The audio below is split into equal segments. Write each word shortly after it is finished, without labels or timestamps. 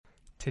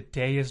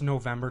Today is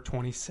November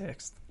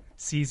 26th,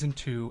 Season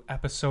 2,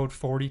 Episode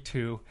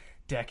 42,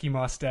 Decky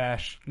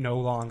Mustache, no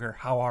longer.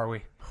 How are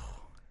we?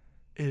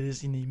 It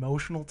is an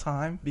emotional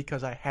time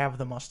because I have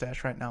the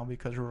mustache right now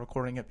because we're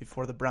recording it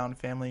before the Brown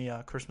family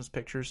Christmas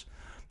pictures.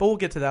 But we'll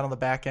get to that on the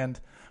back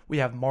end. We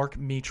have Mark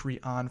Metry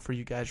on for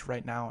you guys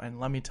right now. And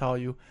let me tell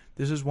you,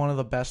 this is one of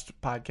the best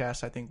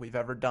podcasts I think we've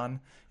ever done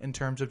in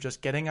terms of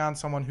just getting on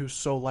someone who's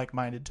so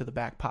like-minded to the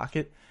back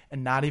pocket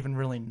and not even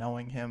really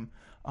knowing him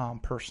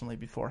personally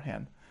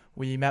beforehand.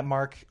 We met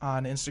Mark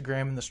on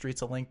Instagram in the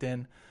streets of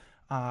LinkedIn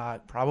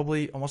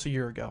probably almost a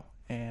year ago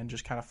and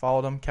just kind of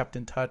followed him, kept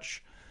in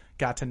touch,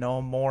 got to know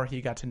him more.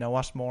 He got to know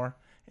us more.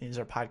 And he's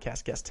our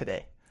podcast guest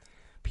today.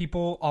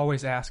 People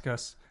always ask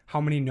us, how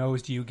many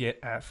no's do you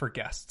get for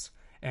guests?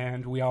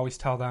 And we always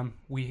tell them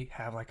we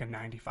have like a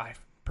 95%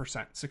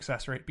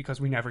 success rate because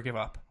we never give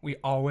up. We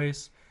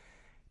always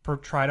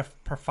try to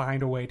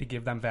find a way to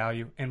give them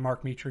value. And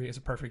Mark Metry is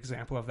a perfect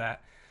example of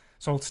that.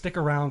 So stick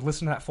around,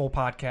 listen to that full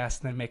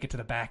podcast, and then make it to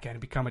the back end,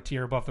 become a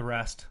tier above the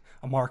rest,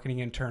 a marketing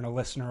intern, a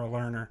listener, a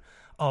learner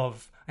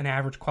of an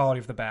average quality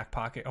of the back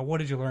pocket, a what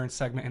did you learn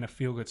segment, and a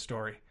feel-good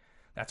story.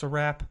 That's a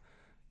wrap.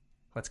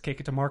 Let's kick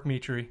it to Mark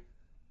Metry.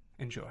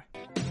 Enjoy.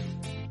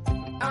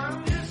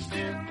 I'm just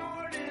an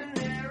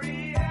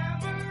ordinary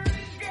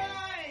average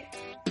guy.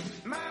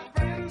 My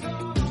friends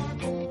all are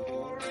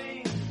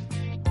boring,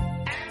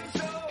 and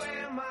so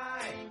am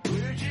I.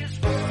 We're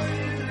just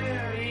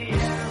ordinary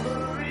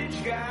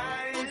average guys.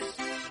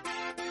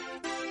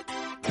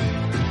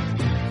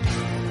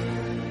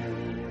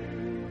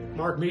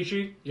 Mark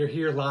Metry, you're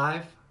here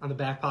live on the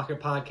Back Pocket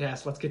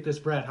Podcast. Let's get this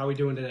bread. How are we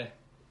doing today?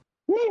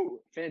 Woo!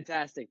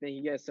 Fantastic. Thank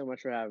you guys so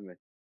much for having me.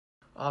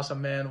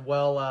 Awesome, man.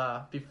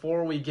 Well,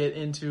 before we get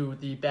into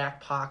the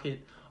back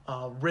pocket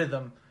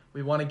rhythm,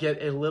 we want to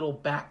get a little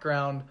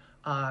background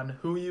on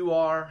who you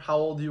are, how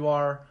old you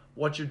are,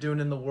 what you're doing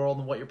in the world,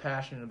 and what you're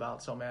passionate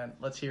about. So, man,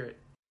 let's hear it.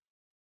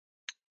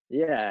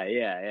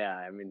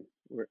 Yeah. I mean,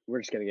 we're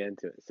just gonna get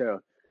into it.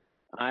 So,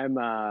 I'm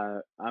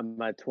a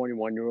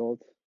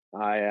 21-year-old.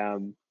 I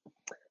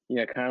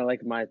kind of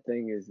like my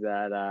thing is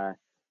that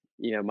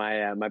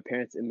my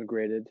parents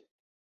immigrated to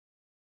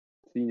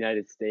the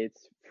United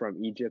States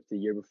from Egypt the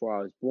year before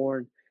I was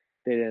born.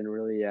 They didn't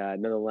really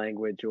know the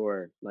language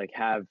or like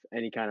have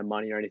any kind of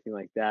money or anything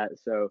like that.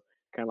 So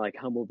kind of like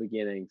humble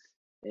beginnings.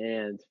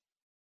 And,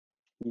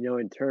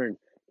 in turn,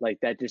 like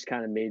that just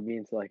kind of made me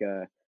into like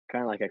a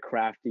kind of like a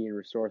crafty and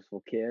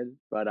resourceful kid.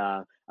 But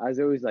I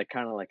was always like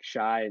kind of like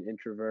shy and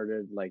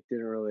introverted, like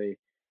didn't really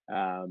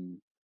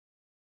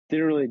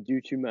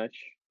do too much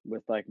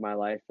with like my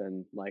life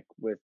and like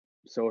with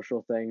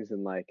social things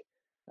and like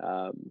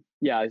I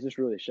was just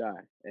really shy.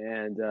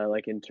 And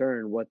like in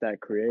turn what that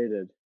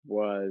created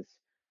was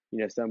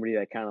somebody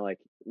that kind of like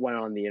went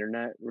on the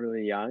internet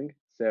really young.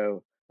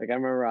 So like I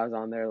remember I was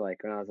on there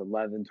like when I was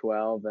 11,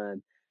 12,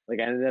 and like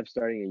I ended up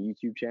starting a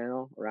YouTube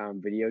channel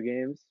around video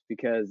games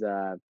because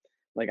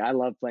like I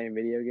love playing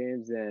video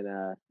games. And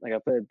like I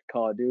played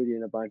Call of Duty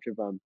and a bunch of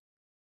them.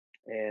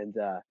 And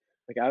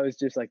like I was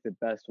just like the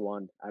best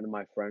one out of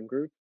my friend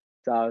group.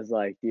 So I was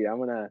like, dude, I'm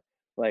gonna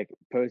like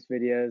post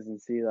videos and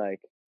see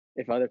like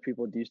if other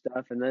people do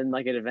stuff. And then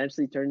like it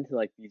eventually turned into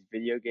like these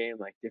video game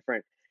like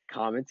different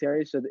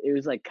commentaries. So it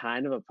was like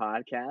kind of a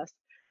podcast.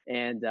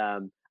 And I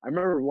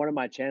remember one of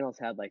my channels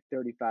had like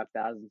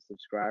 35,000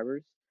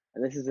 subscribers,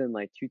 and this is in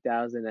like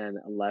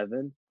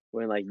 2011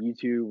 when like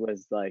YouTube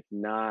was like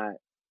not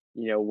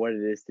what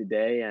it is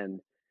today. And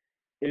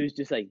it was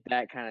just like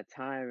that kind of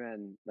time.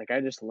 And like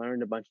I just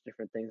learned a bunch of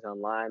different things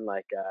online,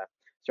 like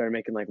started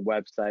making like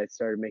websites,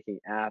 started making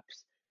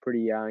apps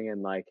pretty young.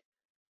 And like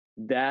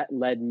that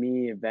led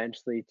me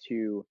eventually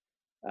to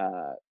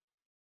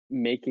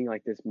making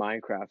like this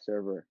Minecraft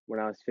server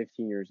when I was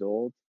 15 years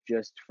old,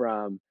 just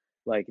from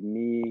like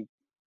me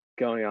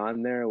going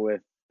on there with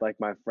like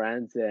my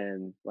friends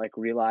and like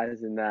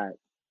realizing that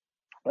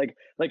like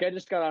I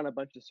just got on a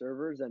bunch of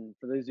servers. And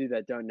for those of you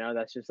that don't know,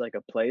 that's just like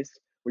a place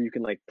where you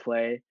can like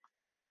play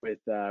with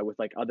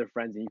like other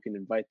friends, and you can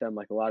invite them.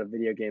 Like a lot of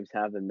video games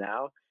have them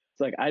now.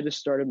 So like I just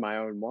started my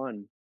own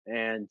one,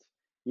 and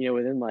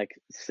within like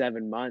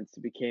 7 months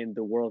it became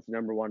the world's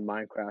 #1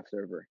 Minecraft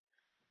server.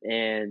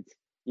 And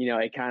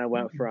it kind of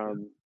went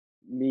from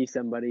me,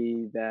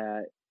 somebody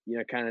that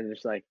kind of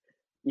just like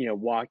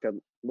walked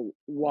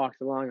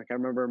along. Like I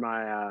remember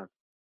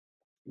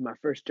my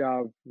first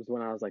job was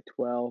when I was like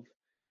 12,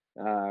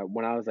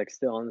 when I was like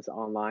still on this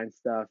online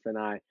stuff. And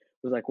I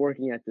was like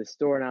working at this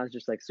store, and I was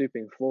just like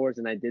sweeping floors.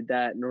 And I did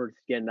that in order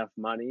to get enough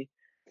money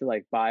to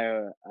like buy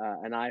an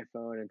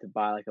iPhone and to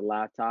buy like a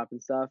laptop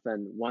and stuff.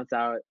 And once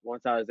I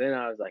was in,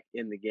 I was like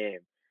in the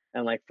game.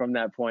 And like from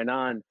that point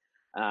on,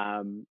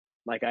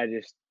 like I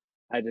just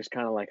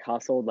kind of like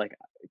hustled, like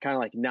kind of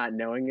like not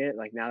knowing it.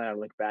 Like now that I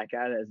look back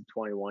at it as a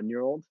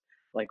 21-year-old,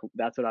 like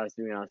that's what I was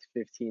doing when I was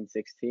 15,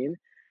 16.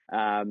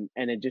 And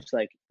it just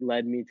like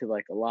led me to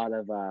like a lot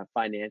of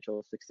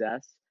financial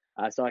success.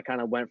 So I kind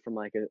of went from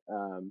like a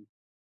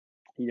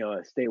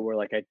state where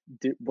like I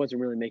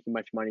wasn't really making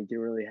much money,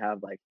 didn't really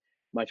have like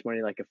much money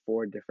to like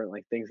afford different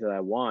like things that I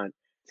want,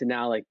 to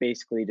now like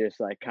basically just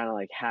like kind of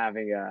like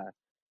having a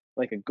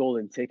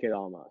golden ticket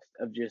almost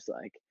of just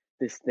like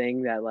this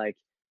thing that like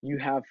you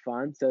have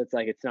fun. So it's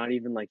like it's not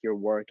even like you're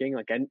working.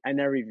 Like I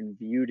never even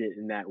viewed it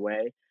in that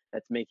way.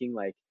 That's making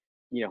like,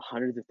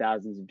 hundreds of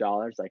thousands of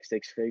dollars, like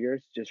six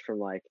figures just from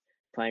like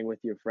playing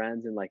with your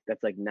friends, and like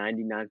that's like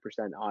 99%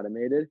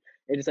 automated.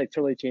 It just like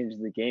totally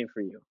changes the game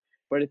for you.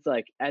 But it's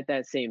like at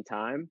that same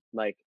time,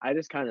 like I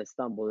just kind of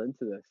stumbled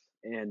into this,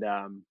 and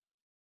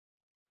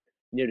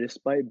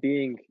despite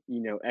being,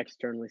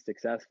 externally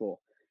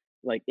successful,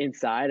 like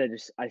inside,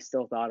 I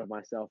still thought of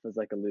myself as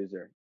like a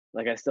loser.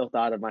 Like I still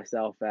thought of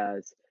myself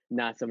as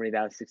not somebody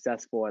that was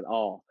successful at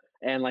all.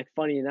 And like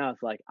funny enough,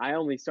 like I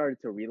only started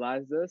to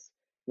realize this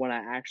when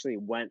I actually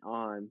went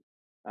on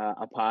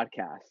a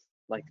podcast.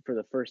 Like for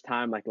the first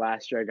time, like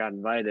last year, I got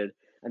invited,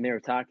 and they were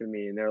talking to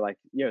me, and they're like,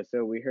 "Yo,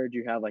 so we heard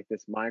you have like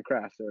this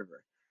Minecraft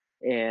server,"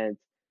 and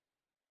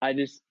I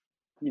just,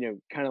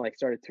 kind of like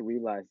started to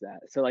realize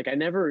that. So like I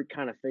never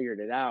kind of figured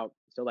it out.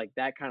 So like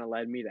that kind of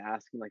led me to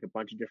asking like a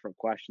bunch of different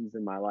questions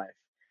in my life.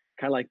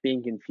 Kind of like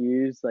being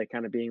confused, like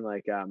kind of being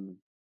like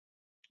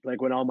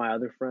when all my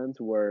other friends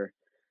were,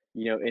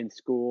 in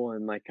school,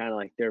 and like kind of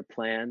like their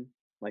plan,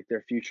 like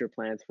their future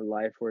plans for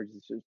life were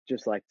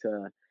just like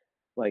to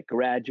like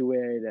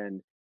graduate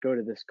and go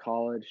to this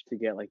college to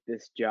get like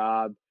this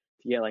job,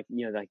 to get like,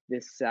 like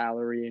this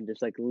salary, and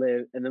just like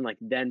live, and then like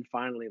then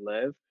finally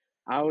live.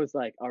 I was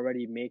like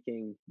already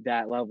making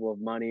that level of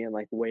money and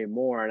like way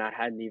more, and I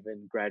hadn't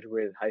even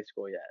graduated high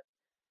school yet.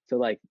 So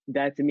like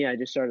that to me, I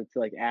just started to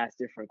like ask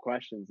different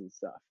questions and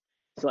stuff.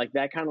 So like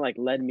that kind of like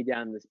led me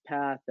down this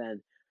path, and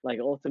like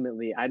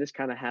ultimately I just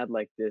kind of had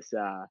like in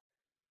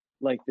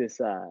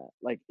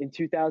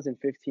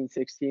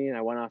 2015-16,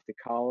 I went off to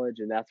college,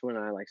 and that's when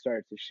I like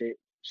started to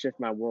shift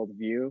my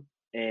worldview,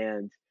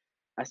 and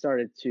I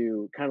started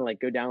to kind of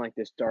like go down like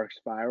this dark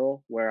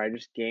spiral where I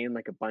just gained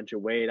like a bunch of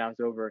weight. I was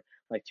over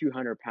like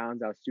 200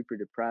 pounds. I was super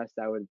depressed.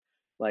 I would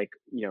like,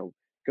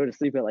 go to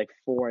sleep at like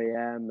 4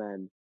 a.m.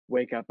 and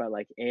wake up at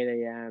like 8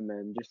 a.m.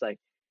 and just like,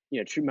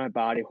 treat my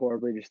body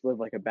horribly, just live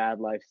like a bad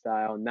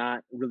lifestyle,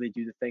 not really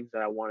do the things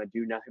that I want to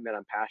do, nothing that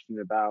I'm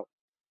passionate about.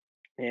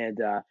 And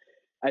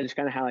I just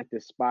kind of had like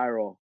this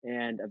spiral,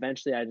 and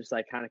eventually I just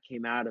like kind of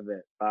came out of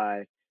it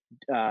by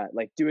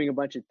like doing a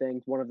bunch of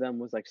things. One of them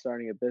was like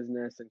starting a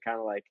business, and kind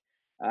of like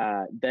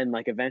then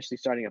like eventually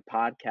starting a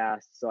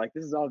podcast. So like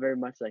this is all very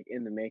much like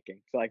in the making.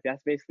 So like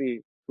that's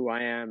basically who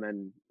I am,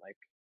 and like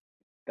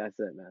that's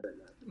it, man.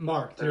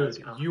 Mark,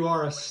 dude, you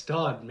are a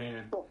stud,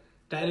 man.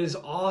 That is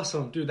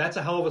awesome, dude. That's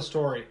a hell of a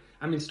story.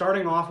 I mean,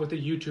 starting off with a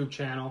YouTube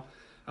channel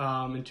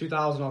in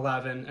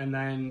 2011, and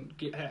then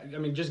I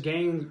mean, just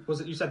gaining, was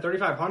it, you said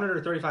 3,500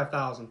 or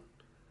 35,000?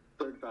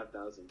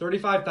 35,000.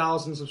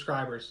 35,000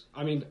 subscribers.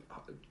 I mean,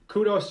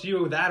 kudos to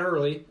you that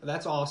early.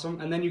 That's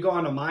awesome. And then you go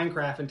on to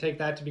Minecraft and take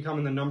that to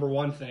becoming the number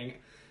one thing.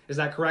 Is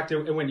that correct?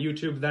 It went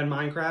YouTube, then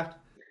Minecraft?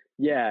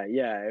 Yeah,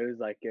 yeah. It was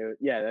like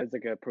yeah, that was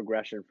like a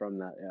progression from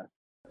that.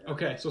 Yeah.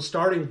 Okay, so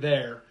starting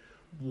there,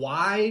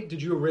 why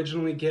did you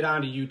originally get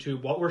onto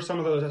YouTube? What were some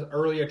of those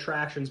early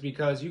attractions?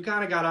 Because you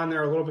kind of got on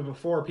there a little bit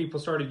before people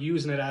started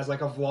using it as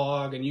like a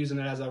vlog and using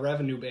it as a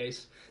revenue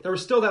base. There were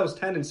still those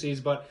tendencies,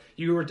 but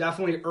you were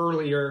definitely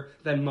earlier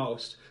than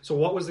most. So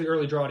what was the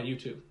early draw to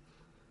YouTube?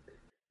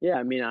 Yeah,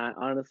 I mean, I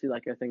honestly,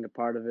 like, I think a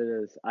part of it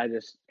is I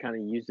just kind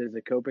of used it as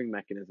a coping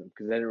mechanism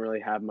because I didn't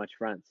really have much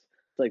friends.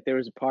 So, like, there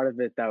was a part of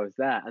it that was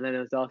that. And then it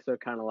was also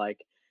kind of like,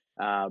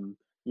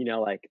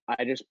 like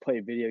I just play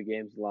video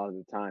games a lot of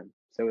the time.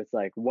 So it's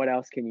like, what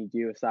else can you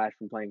do aside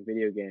from playing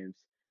video games?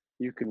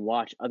 You can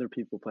watch other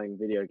people playing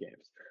video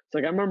games. So,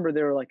 like, I remember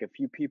there were like a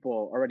few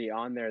people already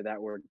on there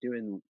that were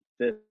doing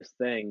this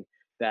thing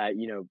that,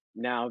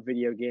 now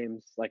video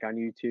games, like on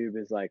YouTube,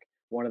 is like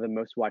one of the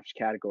most watched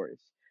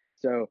categories.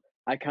 So,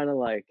 I kind of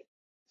like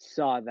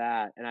saw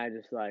that, and I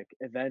just like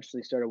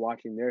eventually started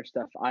watching their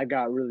stuff. I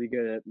got really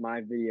good at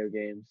my video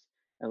games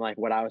and like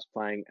what I was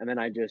playing. And then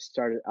I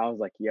was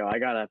like, yo, I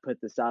gotta put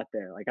this out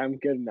there. Like I'm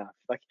good enough.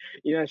 Like,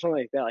 something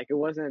like that. Like it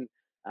wasn't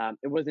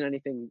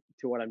anything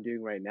to what I'm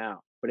doing right now,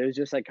 but it was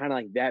just like kind of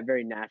like that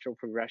very natural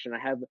progression.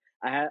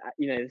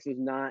 This is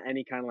not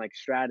any kind of like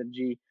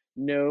strategy,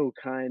 no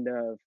kind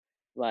of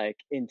like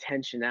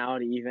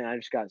intentionality even. I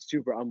just got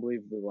super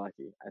unbelievably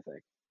lucky, I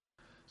think.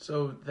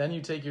 So then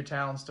you take your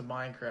talents to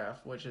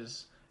Minecraft, which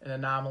is an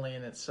anomaly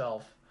in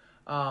itself.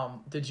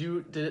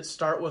 Did it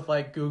start with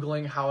like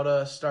Googling how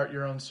to start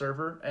your own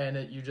server,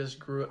 and you just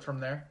grew it from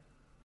there?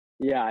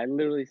 Yeah, I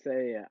literally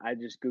say I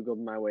just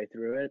Googled my way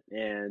through it,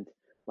 and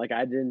like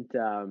I didn't,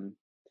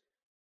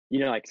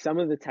 like some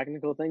of the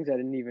technical things I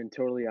didn't even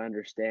totally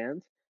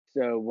understand.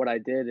 So what I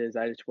did is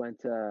I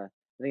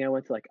think I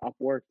went to like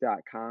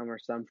Upwork.com or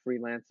some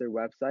freelancer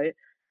website,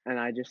 and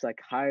I just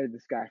like hired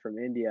this guy from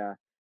India,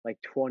 like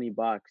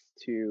 $20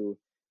 to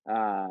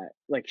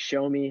like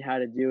show me how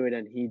to do it,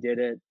 and he did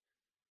it,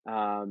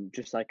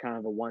 just like kind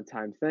of a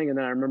one-time thing. And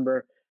then I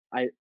remember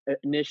I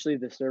initially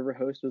the server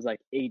host was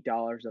like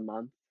 $8 a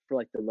month for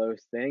like the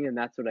lowest thing, and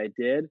that's what I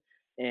did.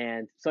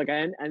 And so like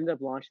ended up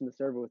launching the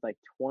server with like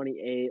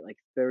 28, like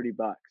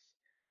 $30.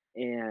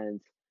 And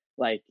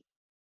like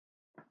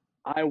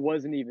I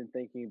wasn't even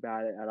thinking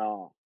about it at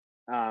all.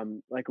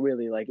 Like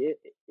really, like it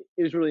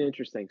was really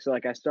interesting. So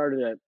like I started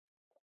it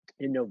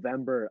in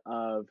November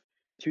of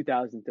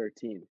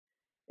 2013,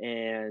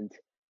 and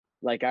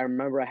like I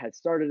remember I had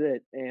started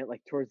it and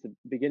like towards the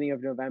beginning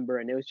of November,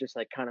 and it was just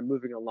like kind of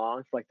moving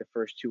along for like the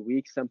first 2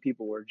 weeks. Some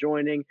people were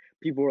joining,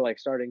 people were like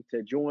starting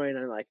to join,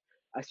 and like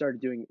I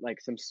started doing like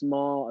some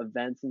small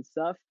events and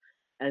stuff.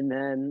 And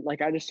then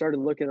like I just started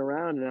looking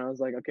around and I was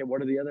like, okay,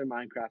 what are the other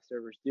Minecraft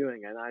servers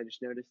doing? And I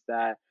just noticed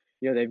that,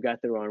 they've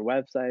got their own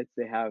websites.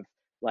 They have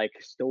like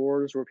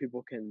stores where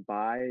people can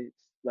buy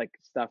like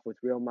stuff with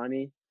real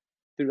money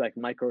through like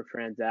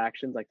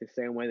microtransactions, like the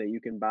same way that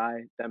you can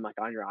buy them like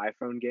on your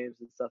iPhone games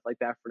and stuff like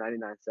that for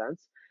 99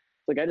 cents.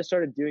 Like I just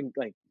started doing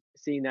like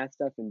seeing that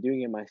stuff and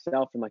doing it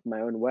myself in like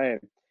my own way.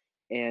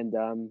 And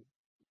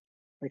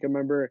like I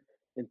remember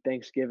in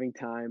Thanksgiving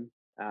time,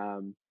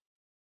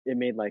 it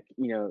made like,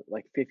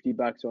 like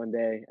 $50 one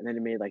day, and then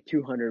it made like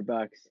 $200,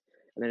 and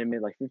then it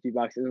made like $50,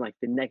 and then like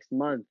the next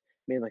month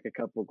made like a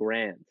couple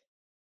grand.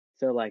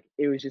 So like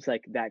it was just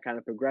like that kind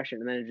of progression,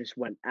 and then it just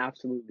went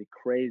absolutely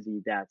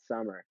crazy that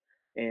summer,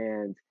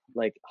 and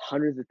like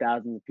hundreds of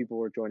thousands of people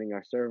were joining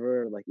our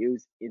server. Like it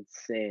was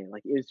insane.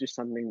 Like it was just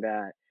something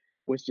that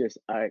was just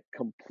a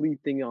complete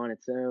thing on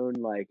its own.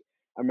 Like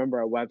I remember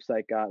our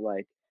website got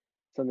like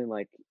something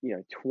like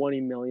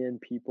 20 million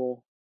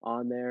people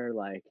on there,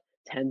 like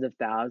tens of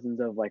thousands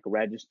of like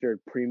registered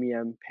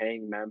premium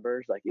paying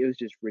members. Like it was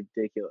just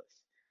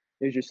ridiculous.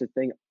 It was just a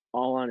thing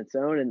all on its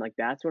own, and like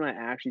that's when I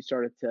actually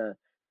started to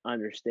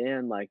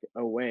understand like,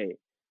 oh wait,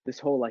 this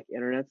whole like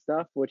internet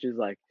stuff, which is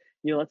like,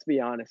 let's be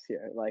honest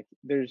here, like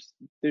there's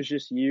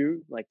just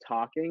you like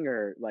talking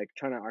or like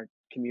trying to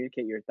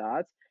communicate your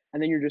thoughts,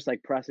 and then you're just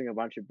like pressing a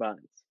bunch of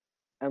buttons.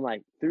 And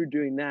like through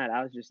doing that,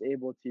 I was just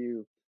able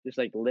to just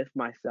like lift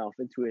myself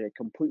into a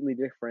completely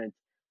different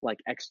like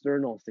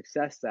external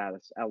success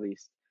status, at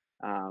least.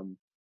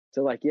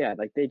 So like yeah,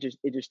 like it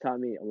just taught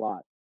me a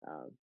lot.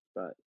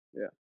 But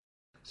yeah.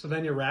 So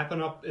then you're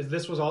wrapping up.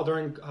 This was all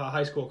during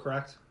high school,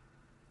 correct?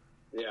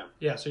 Yeah.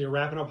 Yeah. So you're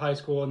wrapping up high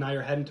school, and now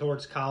you're heading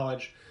towards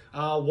college.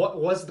 What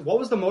was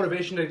the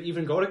motivation to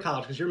even go to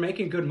college? Because you're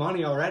making good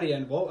money already,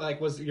 and what like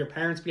was your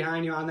parents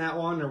behind you on that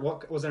one, or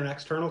what was there an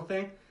external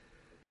thing?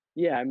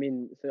 Yeah, I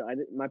mean, so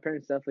my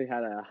parents definitely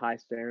had a high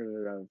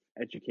standard of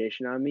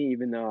education on me,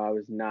 even though I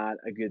was not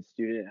a good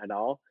student at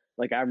all.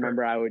 Like I Sure.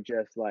 remember I would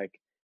just like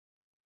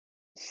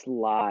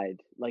slide,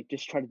 like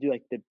just try to do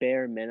like the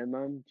bare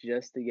minimum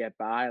just to get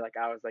by. Like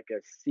I was like a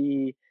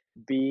C,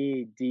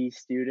 B, D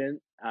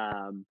student.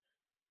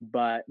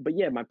 But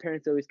yeah, my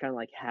parents always kind of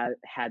like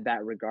had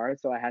that regard,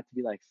 so I had to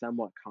be like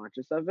somewhat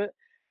conscious of it.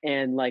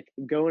 And like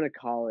going to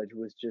college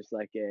was just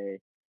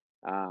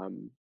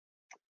um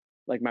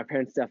like my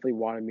parents definitely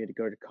wanted me to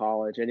go to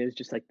college, and it was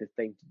just like the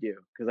thing to do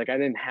because like I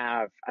didn't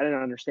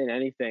understand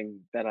anything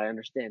that I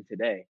understand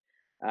today.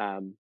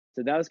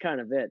 So that was kind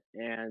of it.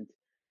 And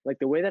like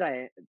the way that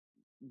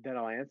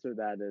I'll answer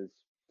that is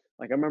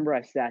like I remember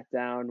I sat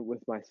down with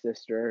my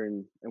sister,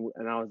 and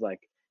I was like,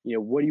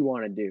 what do you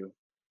want to do?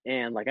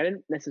 And like I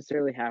didn't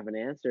necessarily have an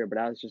answer, but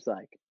I was just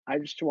like, I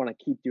just want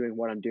to keep doing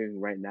what I'm doing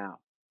right now.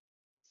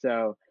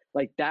 So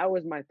like that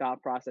was my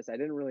thought process. I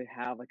didn't really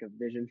have like a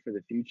vision for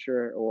the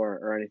future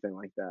or anything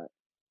like that.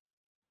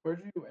 Where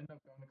did you end up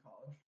going to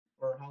college,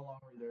 or how long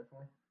were you there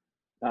for?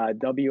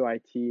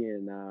 WIT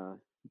in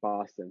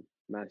Boston,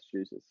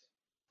 Massachusetts.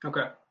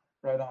 Okay.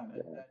 Right on. And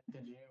Yeah.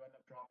 did you end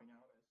up dropping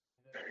out as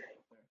you did,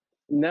 or still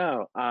there?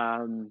 No,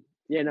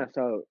 yeah, no.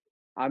 So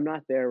I'm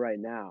not there right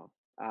now.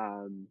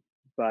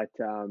 But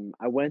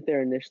I went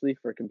there initially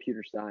for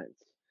computer science,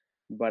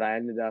 but I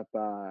ended up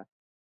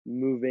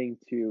moving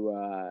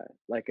to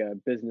like a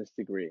business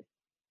degree.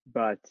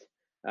 But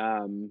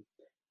um,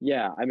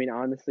 yeah, I mean,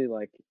 honestly,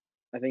 like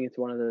I think it's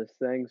one of those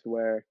things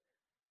where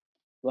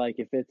like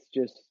if it's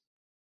just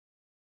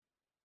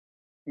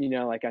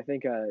like I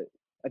think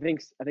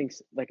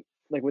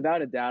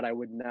without a doubt I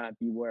would not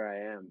be where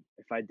I am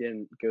if I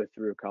didn't go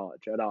through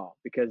college at all,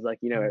 because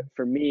like Mhm.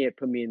 for me it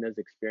put me in those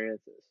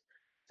experiences.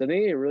 So I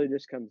think it really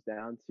just comes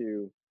down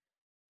to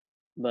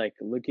like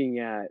looking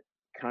at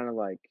kind of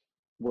like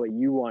what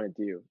you want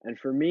to do. And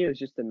for me, it was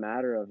just a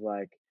matter of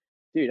like,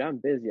 dude, I'm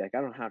busy. Like,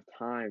 I don't have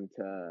time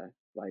to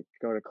like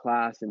go to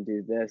class and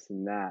do this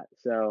and that.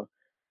 So,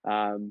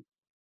 um,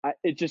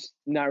 it's just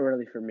not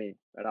really for me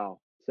at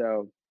all.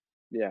 So,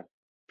 yeah.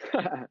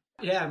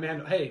 Yeah,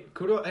 man. Hey,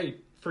 kudos. Hey,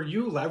 for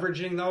you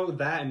leveraging though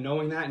that and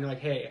knowing that, and you're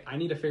like, hey, I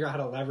need to figure out how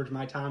to leverage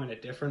my time in a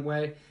different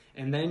way.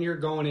 And then you're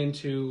going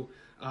into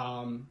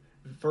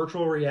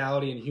virtual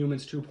reality and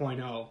humans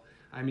 2.0.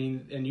 I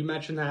mean, and you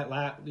mentioned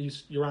that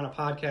you were on a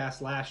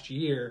podcast last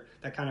year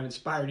that kind of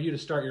inspired you to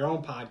start your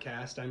own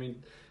podcast. I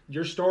mean,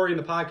 your story in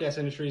the podcast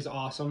industry is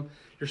awesome.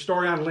 Your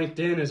story on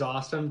LinkedIn is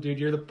awesome, dude.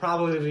 You're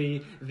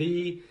probably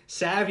the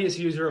savviest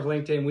user of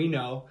LinkedIn we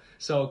know.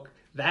 So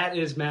that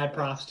is mad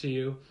props to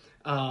you.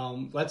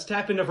 Let's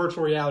tap into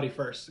virtual reality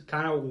first.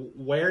 Kind of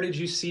where did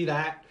you see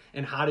that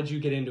and how did you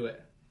get into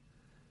it?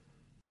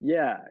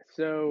 Yeah,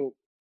 so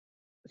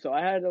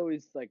I had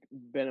always like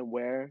been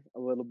aware a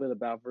little bit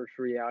about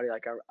virtual reality.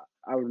 Like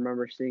I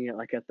remember seeing it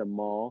like at the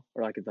mall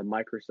or like at the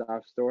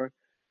Microsoft store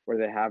where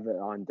they have it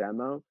on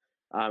demo.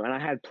 And I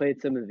had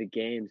played some of the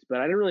games, but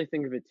I didn't really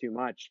think of it too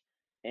much.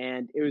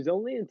 And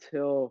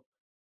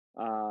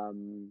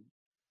um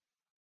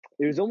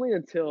it was only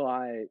until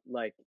I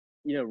like,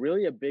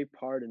 really a big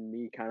part of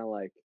me kind of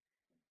like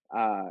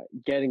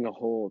getting a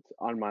hold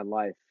on my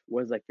life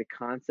was like the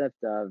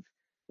concept of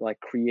like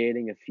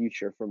creating a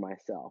future for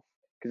myself.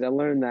 Because I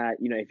learned that,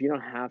 if you don't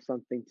have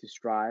something to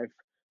strive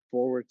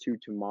forward to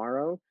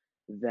tomorrow,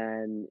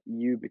 then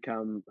you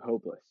become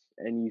hopeless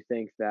and you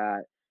think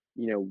that,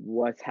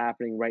 what's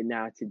happening right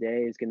now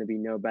today is going to be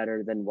no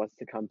better than what's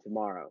to come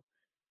tomorrow.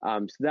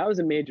 So that was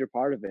a major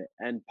part of it.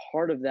 And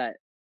part of that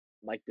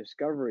like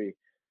discovery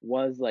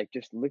was like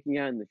just looking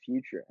out in the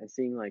future and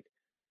seeing like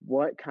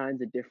what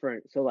kinds of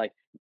different so like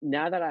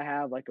now that I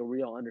have like a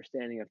real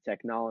understanding of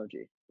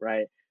technology,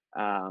 right?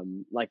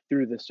 Like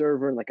through the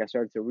server, like I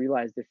started to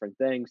realize different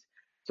things.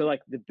 So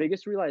like the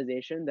biggest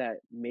realization that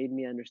made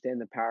me understand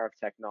the power of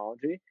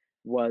technology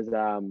was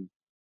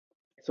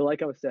so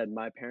like I said,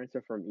 my parents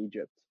are from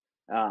Egypt.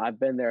 I've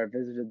been there,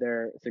 visited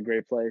there. It's a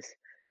great place.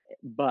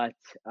 But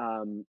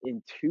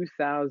in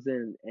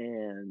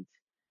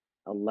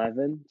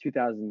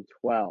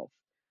 2012,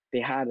 they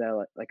had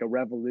a like a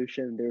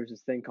revolution. There was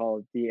this thing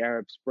called the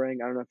Arab Spring.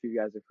 I don't know if you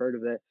guys have heard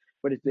of it,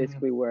 but it's Mm,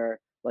 basically where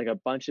like a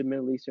bunch of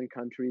Middle Eastern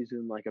countries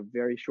in like a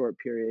very short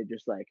period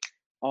just like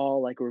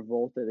all like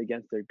revolted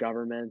against their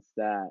governments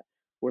that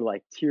were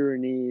like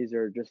tyrannies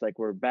or just like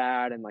were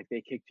bad and like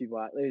they kicked people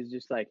out. It was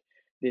just like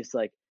this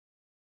like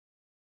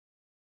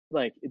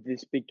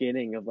this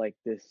beginning of like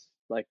this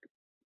like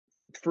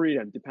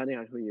freedom depending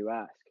on who you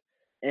ask.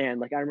 And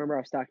like I remember I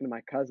was talking to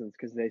my cousins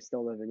because they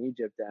still live in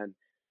Egypt, and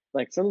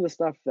like some of the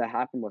stuff that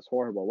happened was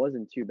horrible. It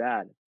wasn't too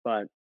bad,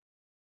 but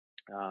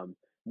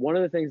one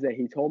of the things that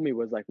he told me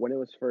was like when it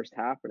was first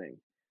happening,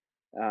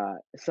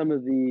 some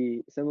of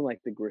like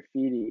the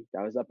graffiti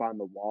that was up on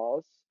the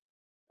walls,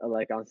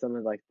 like on some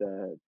of like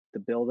the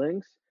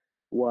buildings,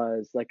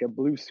 was like a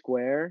blue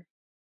square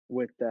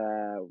with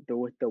the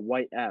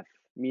white F,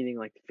 meaning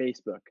like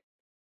Facebook.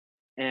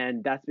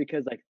 And that's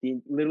because like the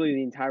literally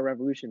the entire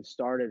revolution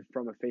started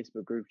from a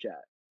Facebook group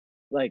chat.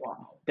 Like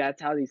wow.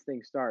 that's how these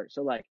things start.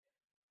 So like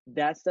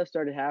that stuff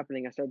started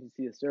happening. I started to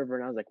see the server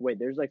and I was like, wait,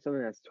 there's like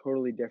something that's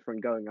totally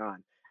different going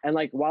on. And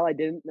like while I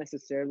didn't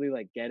necessarily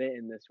like get it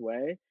in this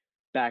way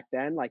back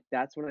then, like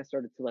that's when I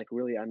started to like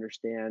really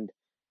understand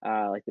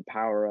like the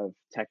power of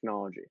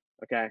technology.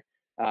 Okay.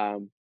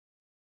 Um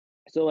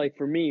so like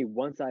for me,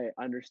 once I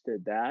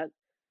understood that,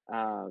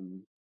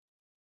 um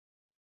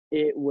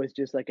it was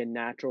just like a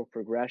natural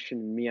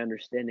progression, me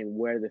understanding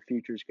where the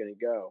future is going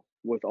to go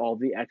with all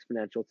the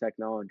exponential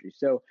technology.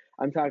 So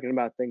I'm talking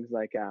about things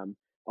like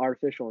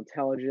artificial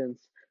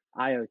intelligence,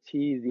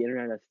 IoT, the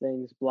Internet of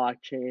Things,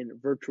 blockchain,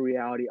 virtual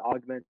reality,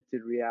 augmented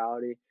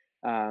reality,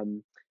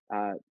 um,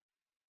 uh,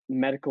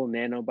 medical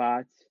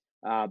nanobots,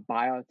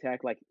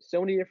 biotech, like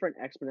so many different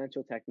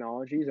exponential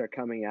technologies are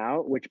coming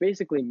out, which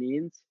basically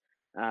means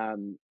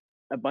um,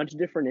 a bunch of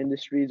different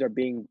industries are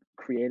being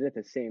created at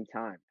the same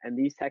time. And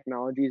these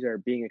technologies are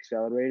being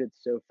accelerated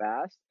so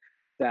fast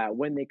that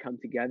when they come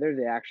together,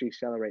 they actually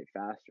accelerate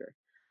faster.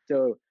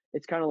 So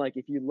it's kind of like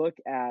if you look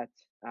at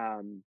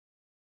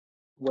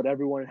what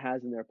everyone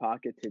has in their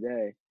pocket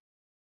today,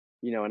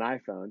 an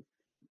iPhone,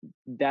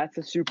 that's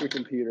a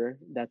supercomputer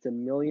that's a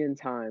million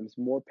times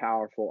more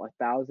powerful,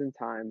 1,000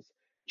 times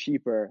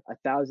cheaper,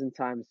 1,000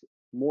 times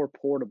more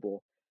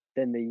portable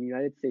than the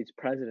United States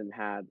president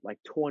had like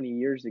 20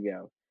 years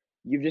ago.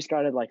 You've just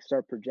got to like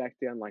start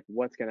projecting on like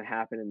what's going to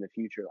happen in the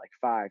future, like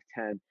 5,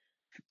 10,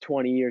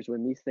 20 years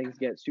when these things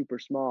get super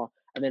small.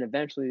 And then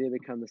eventually they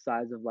become the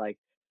size of like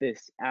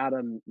this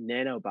atom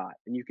nanobot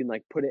and you can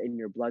like put it in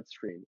your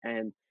bloodstream.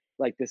 And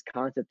like this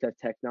concept of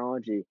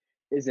technology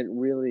isn't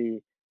really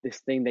this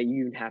thing that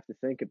you even have to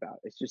think about.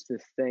 It's just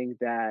this thing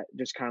that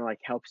just kind of like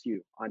helps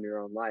you on your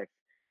own life.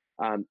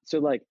 So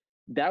like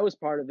that was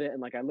part of it.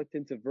 And like I looked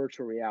into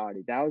virtual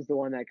reality. That was the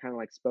one that kind of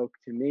like spoke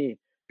to me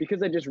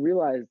because I just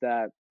realized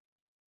that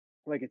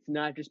like it's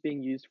not just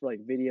being used for like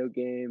video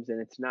games and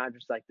it's not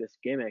just like this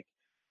gimmick.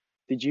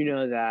 Did you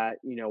know that,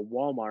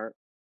 Walmart,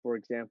 for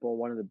example,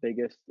 one of the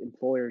biggest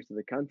employers of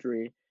the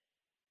country,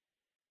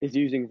 is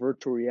using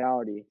virtual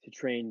reality to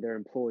train their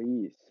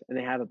employees. And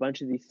they have a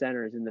bunch of these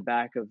centers in the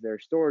back of their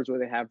stores where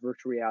they have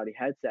virtual reality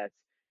headsets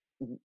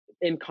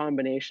in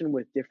combination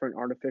with different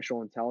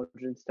artificial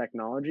intelligence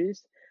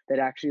technologies that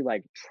actually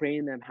like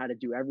train them how to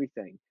do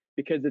everything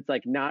because it's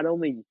like not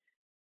only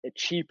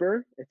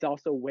cheaper, it's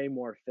also way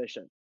more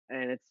efficient.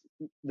 And it's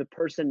the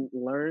person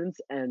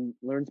learns and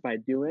learns by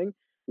doing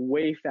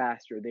way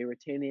faster. They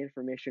retain the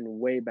information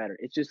way better.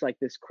 It's just like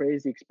this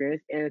crazy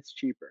experience and it's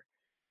cheaper.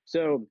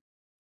 So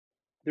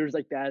there's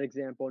like that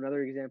example.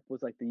 Another example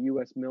was like the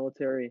US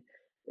military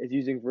is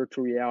using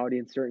virtual reality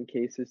in certain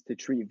cases to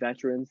treat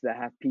veterans that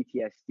have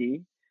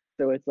PTSD.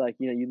 So it's like,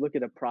 you look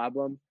at a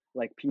problem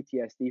like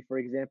PTSD, for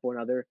example, and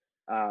other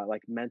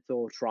like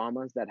mental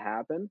traumas that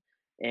happen,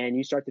 and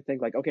you start to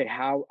think like, okay,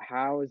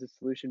 how is the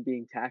solution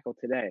being tackled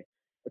today?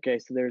 Okay,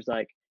 so there's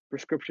like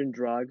prescription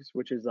drugs,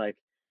 which is like,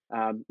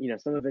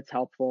 some of it's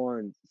helpful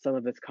and some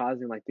of it's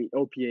causing like the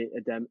opiate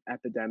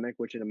epidemic,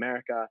 which in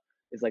America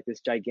is like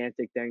this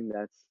gigantic thing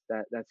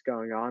that's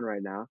going on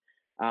right now.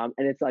 And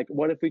it's like,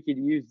 what if we could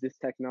use this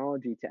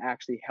technology to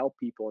actually help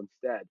people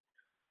instead?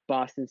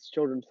 Boston's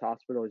Children's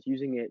Hospital is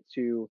using it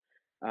to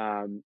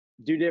um,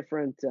 do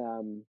different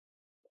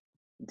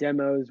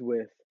demos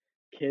with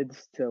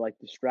kids to like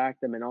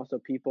distract them, and also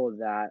people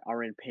that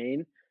are in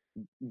pain.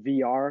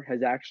 VR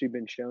has actually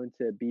been shown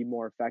to be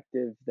more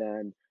effective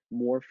than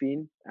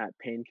morphine at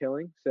pain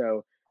killing.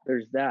 So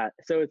there's that.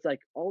 So it's like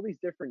all these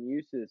different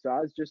uses. So I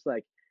was just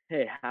like,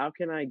 hey, how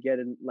can I get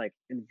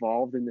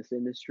involved in this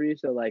industry?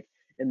 So like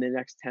in the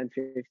next 10,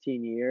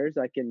 15 years,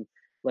 I can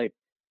like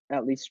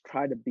at least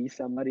try to be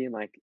somebody in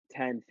like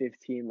 10,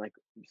 15, like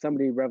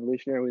somebody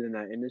revolutionary within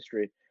that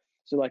industry.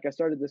 So like I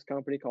started this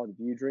company called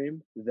View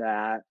Dream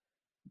that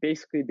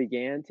basically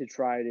began to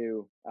try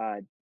to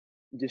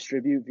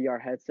distribute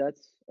VR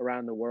headsets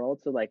around the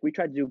world. So like we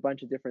tried to do a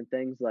bunch of different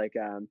things, like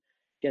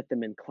get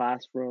them in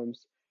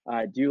classrooms,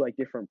 do like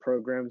different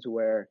programs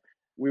where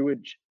we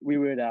would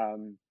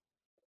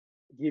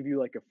give you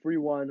like a free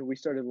one. We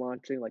started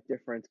launching like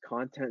different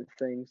content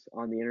things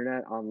on the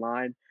internet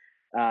online.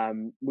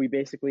 We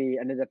basically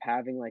ended up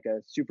having like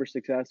a super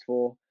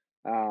successful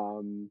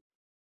um,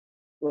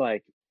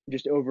 like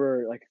just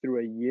over like through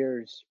a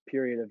year's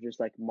period of just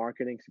like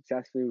marketing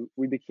successfully,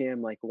 we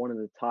became like one of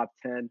the top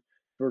 10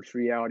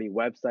 virtual reality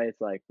websites.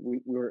 Like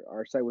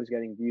our site was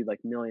getting viewed like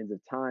millions of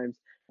times.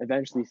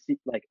 Eventually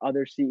like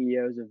other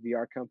CEOs of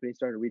VR companies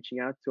started reaching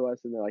out to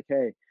us, and they're like,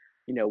 hey,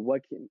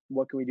 what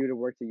can we do to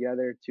work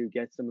together to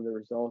get some of the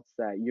results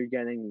that you're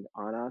getting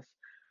on us?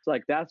 So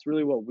like that's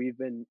really what we've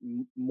been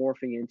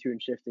morphing into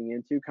and shifting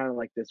into, kind of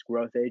like this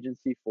growth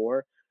agency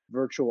for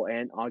virtual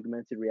and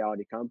augmented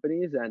reality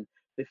companies. And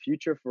the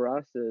future for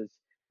us is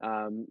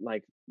 5-10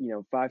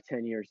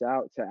 years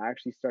out to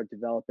actually start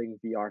developing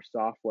VR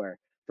software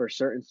for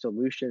certain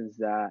solutions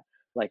that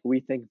like we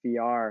think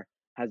VR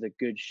has a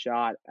good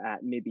shot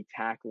at maybe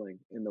tackling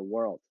in the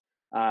world.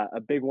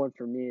 A big one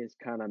for me is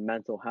kind of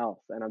mental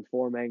health, and I'm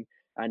forming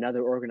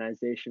another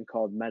organization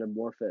called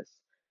Metamorphosis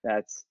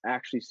that's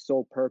actually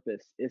sole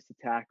purpose is to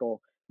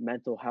tackle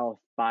mental health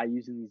by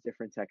using these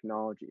different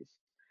technologies.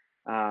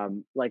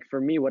 Like for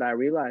me, what I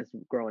realized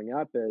growing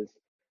up is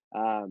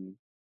um,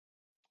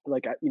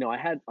 I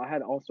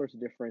had all sorts of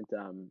different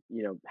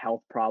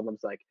health problems.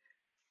 Like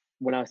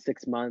when I was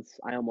 6 months,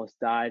 I almost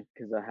died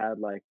because I had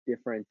like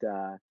different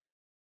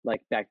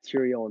like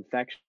bacterial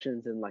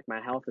infections, and like my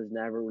health has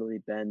never really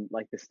been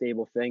like the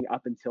stable thing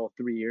up until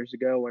 3 years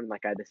ago when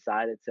like I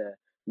decided to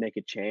make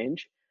a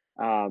change.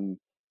 Um,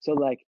 so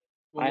like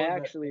What I was that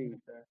actually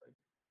thing exactly?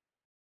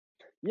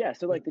 yeah,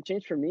 so Like, like the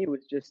change for me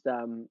was just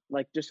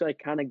like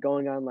kind of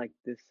going on like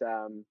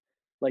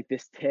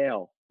this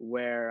tale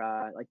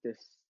where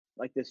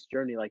like this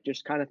journey, like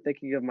just kind of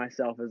thinking of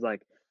myself as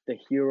like the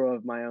hero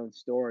of my own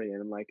story.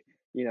 And I'm like,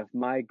 if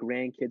my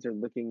grandkids are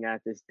looking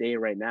at this day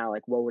right now,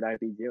 like what would I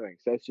be doing?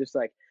 So it's just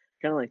like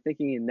kind of like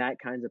thinking in that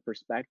kinds of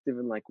perspective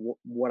and like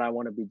what I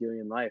want to be doing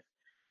in life.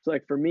 So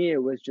like for me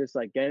it was just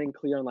like getting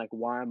clear on like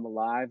why I'm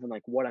alive and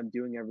like what I'm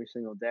doing every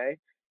single day.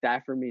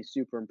 That for me is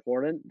super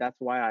important. That's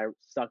why I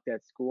sucked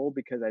at school,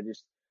 because I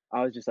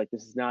was just like,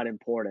 this is not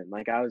important.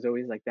 Like I was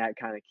always like that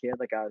kind of kid.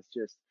 Like I was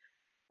just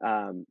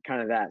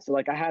kind of that. So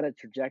like I had a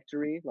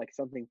trajectory, like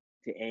something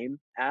to aim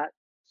at,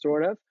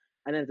 sort of.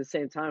 And then at the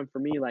same time, for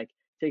me, like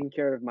taking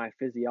care of my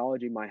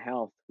physiology, my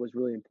health was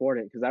really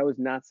important, because I was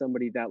not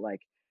somebody that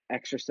like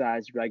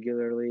exercised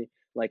regularly,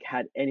 like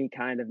had any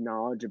kind of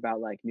knowledge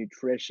about like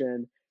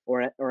nutrition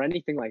or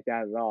anything like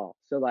that at all.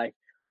 So like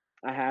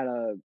I had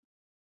a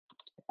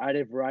I had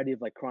a variety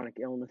of like chronic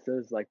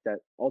illnesses like that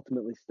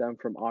ultimately stem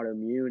from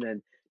autoimmune,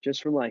 and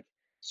just from like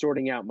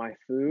sorting out my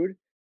food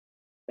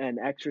and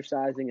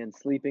exercising and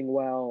sleeping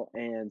well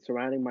and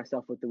surrounding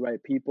myself with the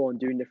right people and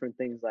doing different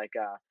things like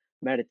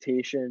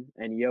meditation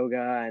and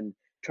yoga and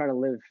trying to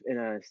live in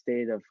a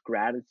state of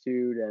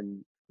gratitude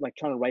and like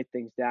trying to write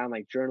things down,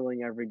 like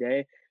journaling every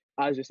day.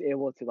 I was just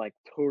able to like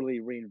totally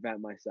reinvent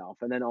myself.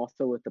 And then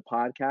also with the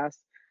podcast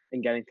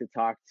and getting to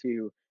talk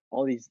to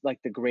all these like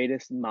the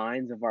greatest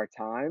minds of our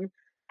time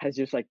has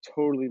just like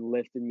totally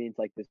lifted me into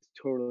like this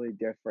totally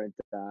different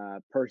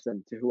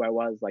person to who I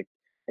was like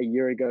a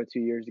year ago, 2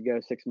 years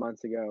ago, 6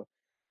 months ago.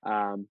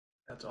 Um,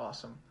 that's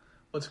awesome.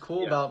 What's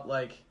cool yeah, about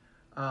like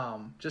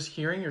just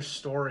hearing your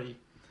story,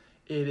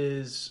 it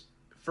is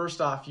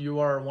first off, you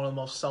are one of the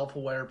most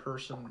self-aware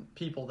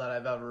people that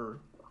I've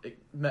ever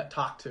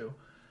talked to,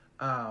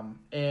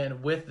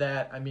 and with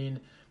that, I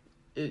mean,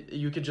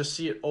 you could just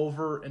see it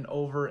over and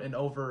over and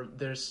over.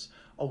 There's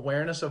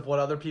awareness of what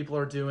other people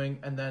are doing,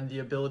 and then the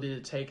ability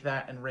to take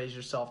that and raise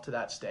yourself to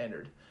that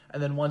standard.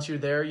 And then once you're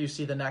there, you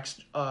see the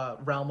next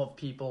realm of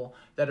people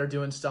that are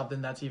doing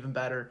something that's even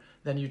better.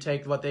 Then you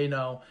take what they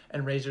know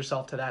and raise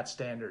yourself to that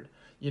standard.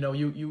 You know,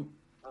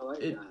 I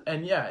like it, that.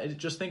 and yeah,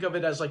 just think of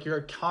it as like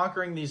you're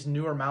conquering these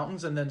newer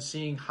mountains and then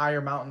seeing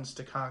higher mountains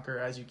to conquer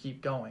as you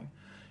keep going.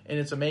 And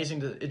it's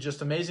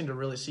just amazing to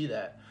really see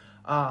that.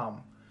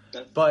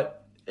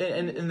 But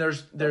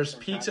there's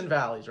peaks and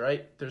valleys,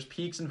 right? There's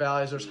peaks and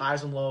valleys, there's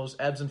highs and lows,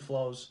 ebbs and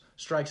flows,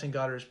 strikes and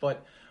gutters.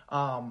 But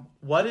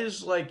what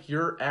is like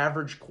your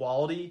average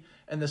quality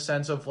in the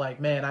sense of like,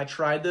 man, I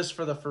tried this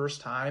for the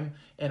first time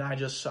and I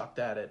just sucked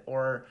at it,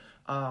 or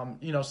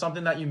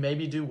something that you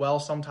maybe do well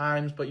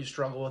sometimes but you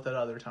struggle with it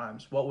other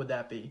times? What would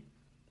that be?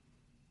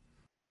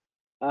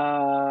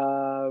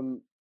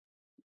 Um,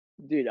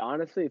 Dude,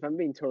 honestly, if I'm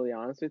being totally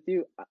honest with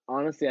you,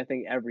 honestly, I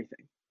think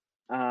everything.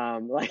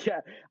 Like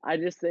I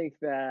just think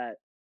that,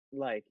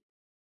 like,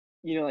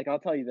 like I'll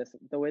tell you this,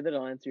 the way that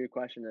I'll answer your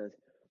question is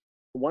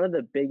one of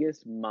the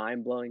biggest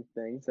mind-blowing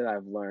things that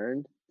I've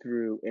learned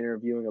through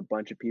interviewing a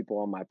bunch of people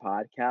on my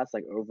podcast,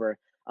 like over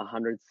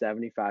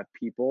 175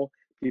 people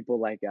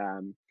like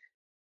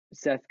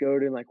Seth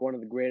Godin, like one of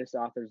the greatest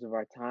authors of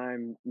our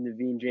time,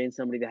 Naveen Jain,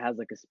 somebody that has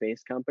like a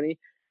space company.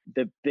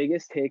 The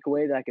biggest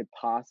takeaway that I could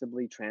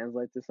possibly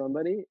translate to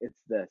somebody, it's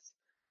this: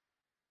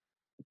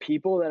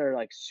 people that are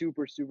like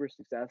super, super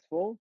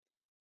successful,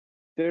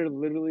 they're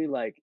literally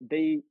like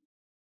they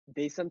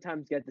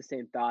sometimes get the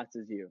same thoughts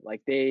as you.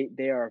 Like they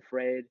are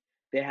afraid,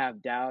 they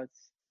have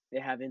doubts, they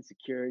have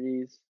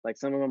insecurities. Like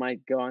some of them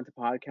might go onto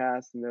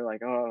podcasts and they're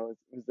like, "Oh,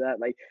 is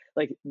that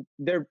like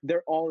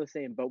they're all the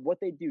same." But what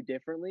they do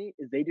differently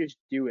is they just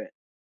do it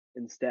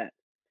instead.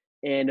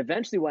 And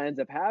eventually, what ends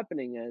up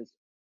happening is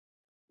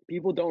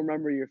people don't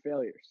remember your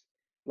failures.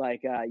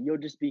 Like you'll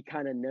just be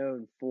kind of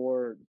known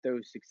for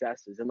those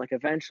successes, and like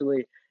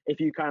eventually, if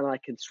you kind of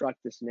like construct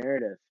this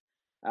narrative,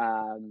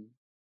 um,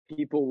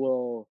 people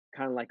will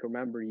kind of like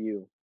remember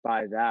you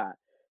by that.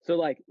 So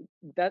like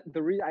that,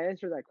 the reason I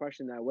answer that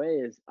question that way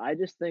is I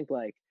just think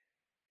like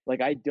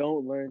I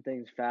don't learn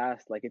things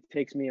fast. Like it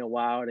takes me a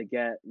while to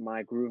get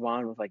my groove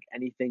on with like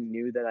anything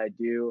new that I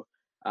do.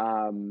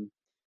 Um,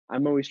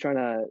 I'm always trying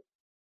to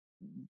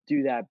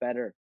do that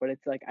better. But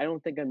it's like I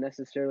don't think I'm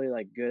necessarily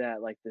like good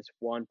at like this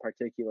one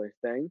particular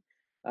thing.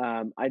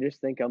 I just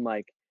think I'm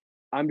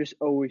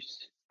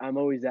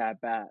always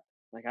at bat.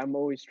 Like I'm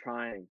always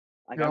trying.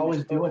 Like You're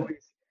always doing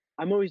it.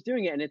 I'm always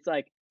doing it, and it's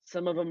like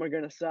some of them are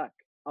gonna suck.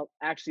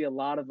 Actually, a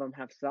lot of them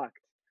have sucked,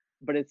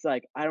 but it's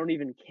like I don't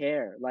even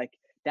care. Like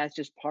that's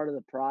just part of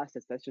the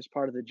process. That's just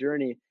part of the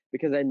journey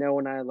because I know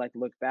when I like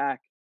look back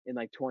in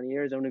like 20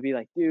 years, I'm gonna be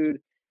like, dude,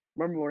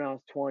 remember when I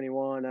was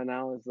 21 and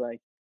I was like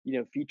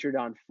featured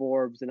on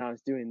Forbes and I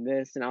was doing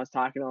this and I was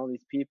talking to all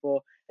these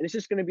people. And it's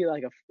just going to be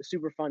like a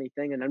super funny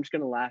thing. And I'm just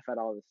going to laugh at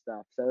all this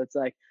stuff. So it's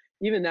like,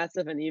 even that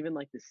stuff and even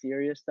like the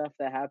serious stuff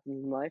that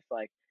happens in life,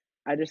 like,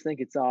 I just think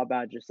it's all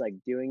about just like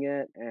doing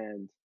it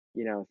and,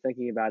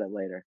 thinking about it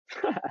later.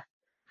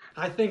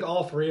 I think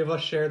all three of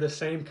us share the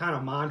same kind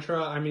of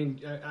mantra. I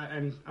mean,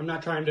 and I'm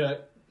not trying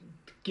to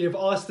give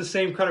us the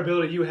same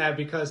credibility you have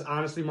because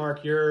honestly,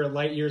 Mark, you're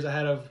light years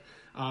ahead of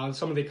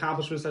some of the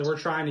accomplishments that we're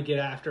trying to get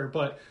after.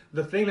 But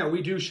the thing that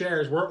we do share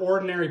is we're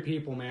ordinary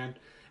people, man.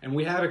 And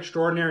we have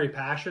extraordinary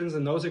passions,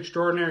 and those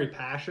extraordinary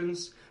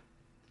passions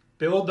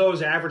build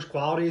those average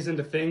qualities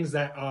into things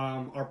that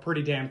are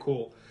pretty damn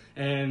cool.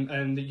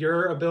 And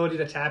your ability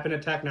to tap into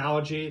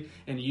technology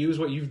and use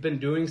what you've been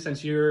doing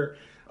since you're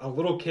a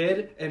little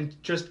kid and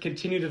just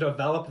continue to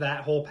develop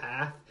that whole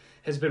path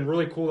has been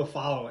really cool to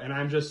follow. And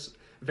I'm just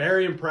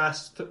very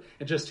impressed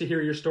just to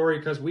hear your story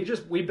because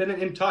we've been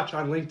in touch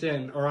on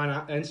LinkedIn or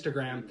on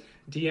Instagram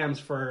DMs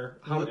for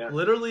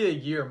literally a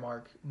year,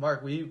 Mark,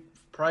 we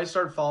probably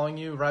started following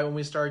you right when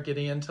we started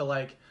getting into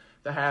like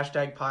the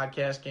hashtag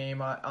podcast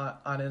game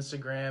on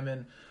Instagram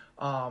and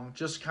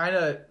just kind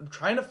of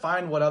trying to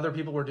find what other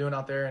people were doing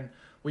out there. And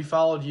we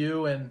followed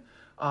you and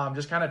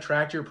just kind of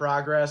tracked your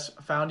progress,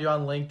 found you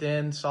on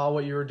LinkedIn, saw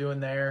what you were doing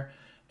there.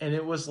 And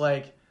it was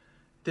like,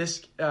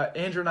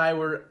 Andrew and I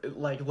were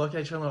like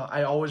looking at each other.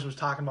 I always was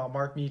talking about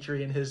Mark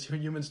Metry and his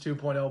Humans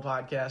 2.0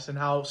 podcast and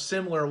how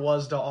similar it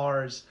was to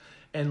ours.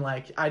 And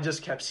like, I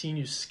just kept seeing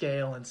you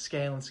scale and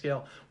scale and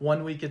scale.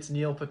 One week it's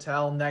Neil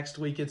Patel, next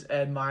week it's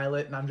Ed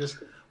Milet, and I'm just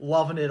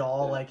loving it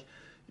all. Yeah. Like,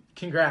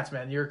 congrats,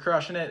 man, you're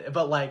crushing it.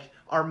 But like,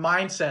 our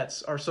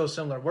mindsets are so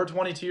similar. We're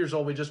 22 years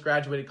old. We just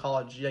graduated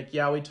college. Like,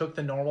 yeah, we took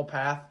the normal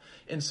path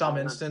in some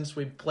instance.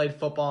 We played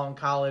football in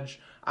college.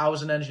 I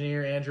was an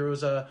engineer. Andrew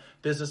was a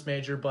business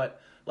major, but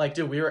like,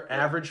 dude, we were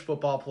average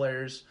football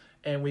players,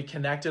 and we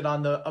connected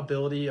on the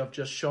ability of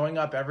just showing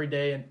up every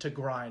day and to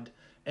grind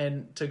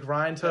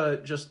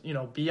to just,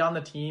 be on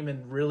the team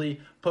and really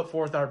put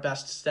forth our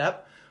best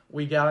step.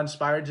 We got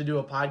inspired to do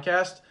a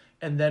podcast,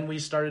 and then we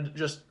started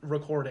just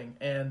recording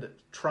and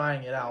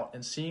trying it out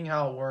and seeing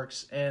how it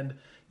works. And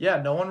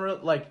yeah, no one really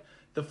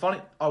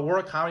we're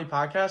a comedy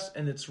podcast,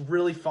 and it's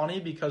really funny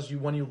because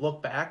when you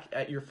look back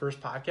at your first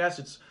podcast,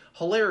 it's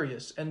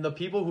hilarious. And the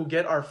people who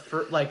get our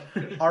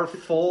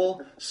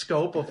full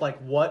scope of like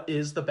what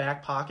is the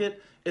back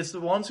pocket, It's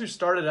the ones who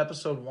started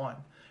episode 1.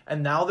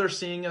 And now they're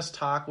seeing us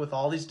talk with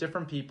all these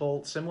different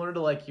people, similar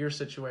to like your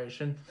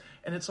situation.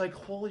 And it's like,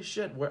 holy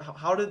shit,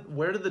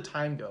 where did the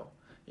time go?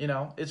 You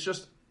know,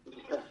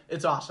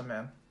 it's awesome,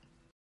 man.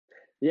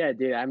 Yeah,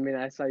 dude. I mean,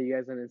 I saw you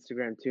guys on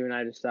Instagram too, and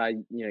I just saw,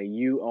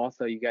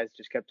 you guys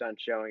just kept on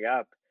showing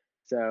up.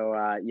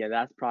 So, yeah,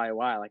 that's probably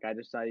why. Like, I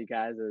just saw you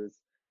guys as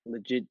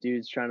legit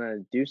dudes trying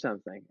to do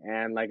something.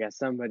 And like, as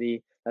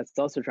somebody that's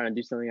also trying to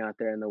do something out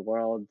there in the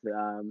world,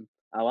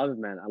 I love it,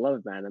 man. I love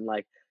it, man. And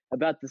like,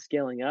 about the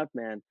scaling up,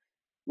 man.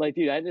 Like,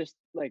 dude, I just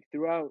like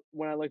throughout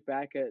when I look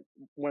back at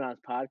when I was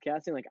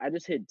podcasting, like I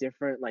just hit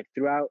different like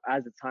throughout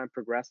as the time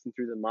progressed and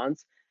through the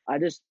months, I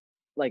just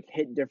like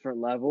hit different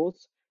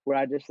levels where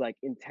I just like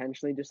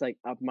intentionally just like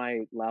up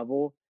my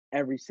level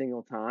every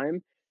single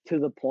time to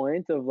the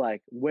point of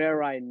like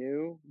where I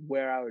knew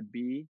where I would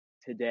be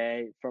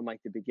today from like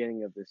the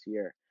beginning of this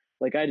year.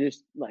 Like I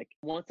just like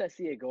once I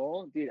see a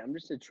goal, dude, I'm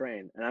just a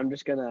train and I'm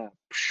just gonna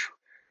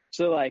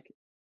so like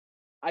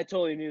I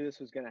totally knew this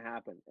was going to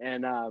happen,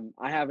 and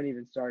I haven't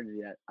even started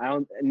yet. I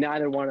don't.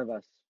 Neither one of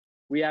us.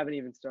 We haven't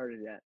even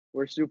started yet.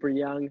 We're super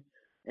young,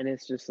 and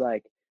it's just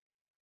like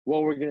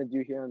what we're gonna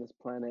do here on this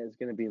planet is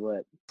gonna be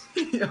lit.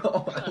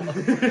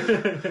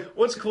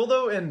 What's cool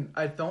though, and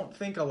I don't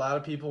think a lot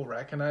of people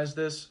recognize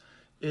this,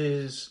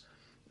 is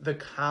the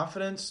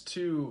confidence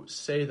to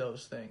say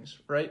those things,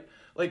 right?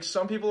 Like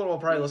some people will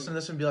probably listen to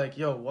this and be like,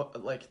 "Yo,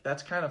 what? Like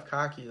that's kind of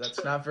cocky.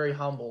 That's not very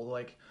humble.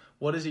 Like,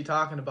 what is he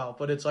talking about?"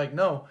 But it's like,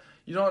 no,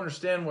 you don't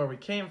understand where we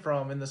came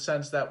from in the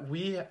sense that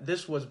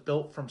this was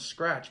built from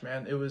scratch,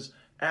 man. It was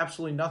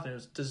absolutely nothing. It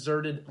was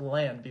deserted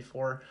land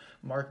before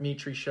Mark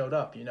Metry showed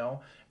up, you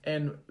know?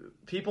 And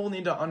people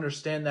need to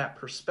understand that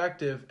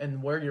perspective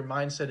and where your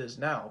mindset is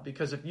now.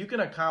 Because if you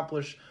can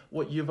accomplish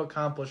what you've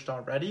accomplished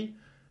already,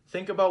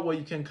 think about what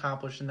you can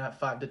accomplish in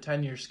that 5 to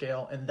 10 year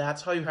scale. And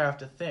that's how you have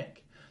to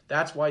think.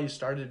 That's why you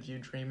started View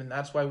Dream. And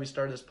that's why we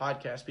started this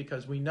podcast,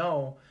 because we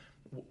know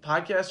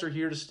podcasts are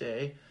here to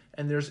stay.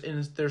 And there's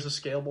a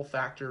scalable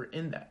factor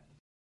in that.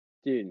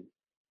 Dude,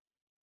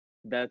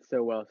 that's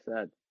so well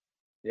said.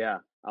 Yeah,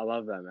 I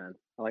love that, man.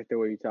 I like the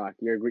way you talk.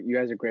 You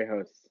guys are great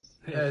hosts.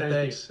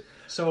 Thanks. You.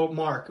 So,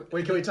 Mark,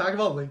 wait, can we talk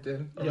about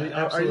LinkedIn?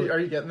 Are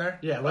you getting there?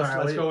 Yeah,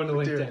 let's go into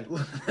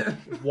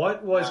LinkedIn.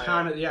 What was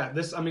kind of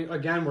this? I mean,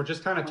 again, we're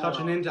just kind of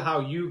touching into how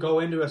you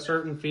go into a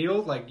certain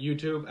field like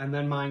YouTube, and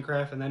then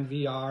Minecraft, and then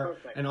VR,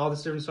 and all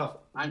this different stuff.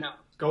 I know.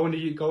 Go into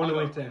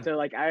LinkedIn. So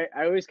like I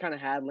always kind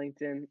of had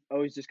LinkedIn.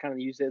 Always just kind of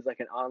used it as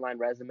like an online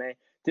resume.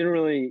 Didn't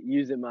really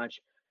use it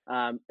much.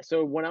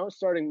 So when I was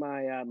starting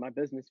my my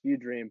business View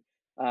Dream,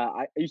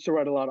 I used to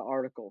write a lot of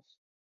articles,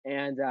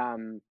 and I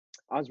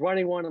was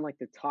writing one on like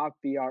the top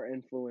VR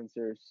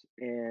influencers,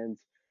 and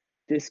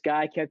this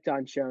guy kept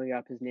on showing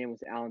up. His name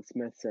was Alan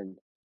Smithson,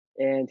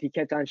 and he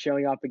kept on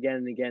showing up again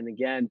and again and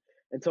again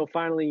until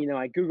finally,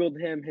 I Googled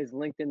him. His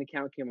LinkedIn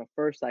account came up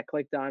first. I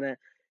clicked on it.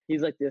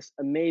 He's like this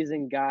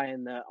amazing guy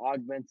in the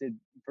augmented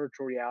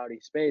virtual reality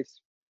space.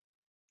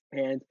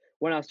 And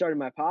when I started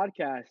my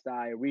podcast,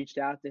 I reached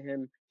out to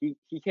him.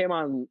 He came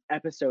on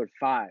episode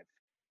 5.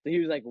 So he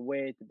was like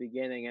way at the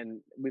beginning,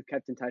 and we've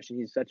kept in touch, and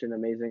he's such an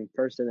amazing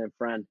person and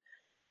friend.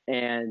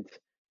 And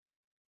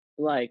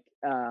like,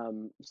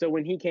 so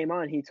when he came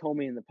on, he told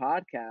me in the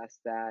podcast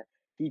that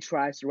he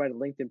tries to write a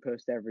LinkedIn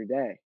post every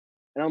day.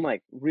 And I'm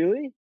like,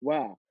 really?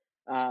 Wow.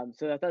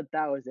 So I thought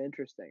that was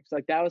interesting. So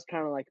like that was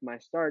kind of like my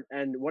start.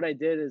 And what I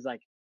did is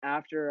like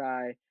after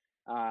I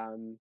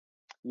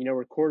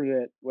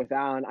recorded it with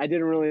Alan, I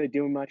didn't really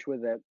do much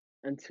with it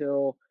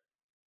until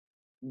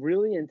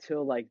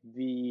like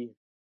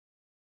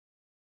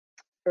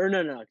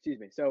excuse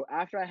me. So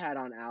after I had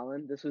on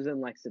Alan, this was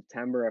in like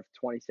September of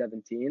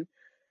 2017.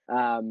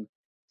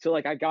 So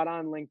like I got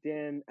on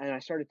LinkedIn and I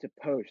started to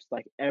post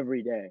like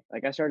every day.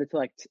 Like I started to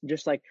like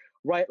just like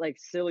write like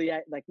silly,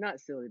 like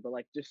not silly, but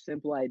like just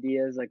simple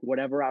ideas, like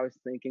whatever I was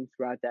thinking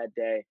throughout that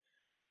day,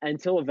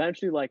 until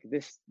eventually like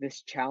this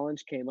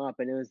challenge came up,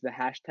 and it was the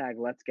hashtag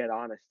Let's Get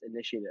Honest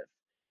initiative,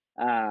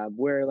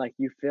 where like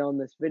you film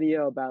this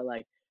video about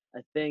like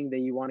a thing that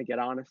you want to get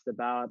honest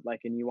about,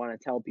 like, and you want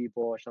to tell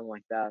people or something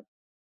like that.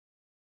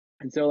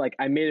 And so like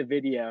I made a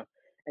video,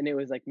 and it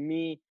was like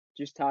me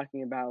just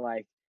talking about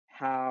like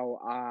how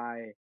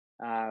I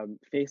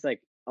face like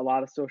a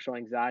lot of social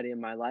anxiety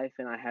in my life,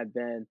 and I had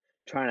been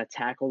trying to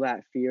tackle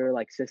that fear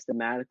like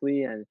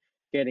systematically and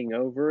getting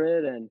over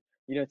it. And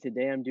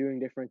today I'm doing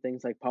different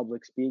things like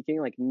public speaking,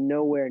 like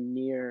nowhere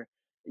near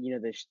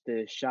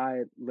the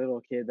shy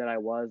little kid that I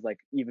was like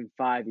even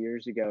 5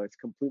 years ago. It's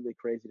completely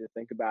crazy to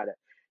think about it.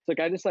 So like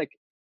I just like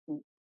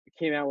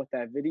came out with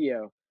that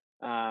video,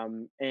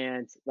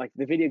 and like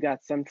the video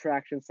got some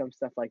traction, some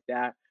stuff like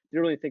that.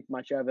 Didn't really think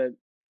much of it,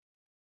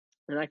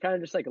 and I kind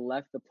of just like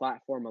left the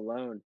platform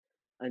alone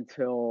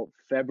until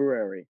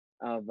February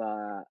of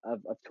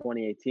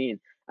 2018.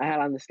 I had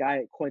on this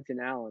guy Quentin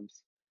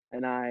Allums,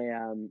 and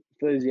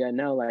for those of you I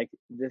know, like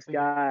this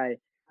guy.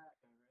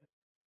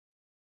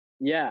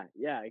 Yeah,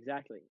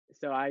 exactly.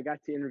 So I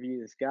got to interview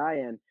this guy,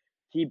 and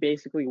he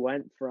basically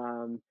went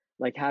from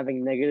like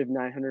having negative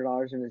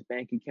 $900 in his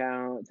bank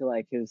account to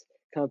like his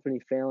company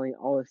failing,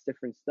 all this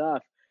different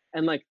stuff.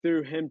 And like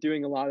through him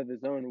doing a lot of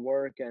his own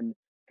work and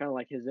kind of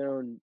like his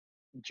own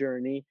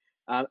journey,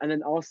 and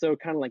then also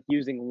kind of like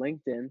using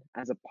LinkedIn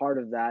as a part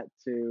of that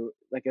to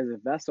like as a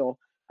vessel.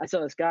 I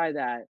saw this guy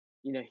that,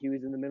 you know, he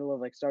was in the middle of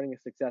like starting a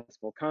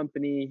successful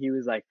company. He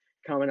was like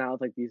coming out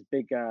with like these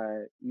big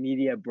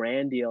media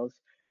brand deals,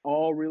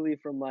 all really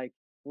from like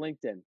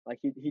LinkedIn. Like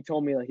he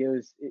told me like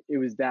it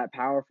was that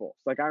powerful.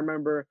 So like I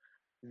remember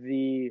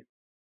the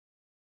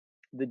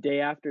the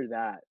day after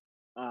that,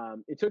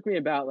 it took me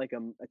about like a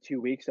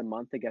 2 weeks, a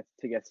month to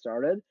get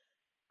started.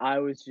 I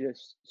was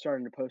just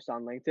starting to post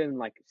on LinkedIn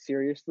like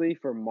seriously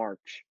for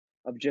March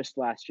of just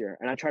last year,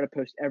 and I try to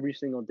post every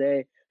single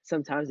day.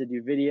 Sometimes I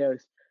do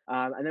videos,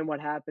 and then what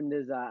happened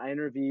is I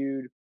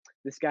interviewed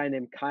this guy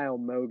named Kyle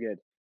Mogid,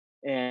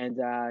 and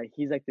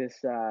he's like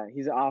this.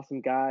 He's an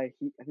awesome guy.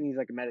 I think he's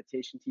like a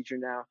meditation teacher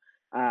now,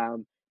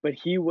 but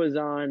he was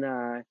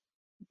on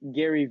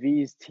Gary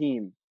Vee's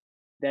team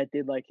that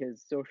did like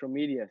his social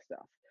media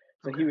stuff.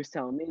 So he Okay. was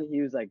telling me,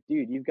 he was like,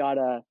 dude, you've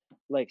gotta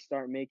like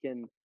start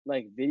making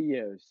like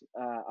videos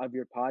of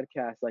your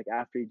podcast like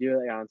after you do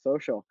it like on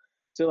social.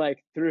 So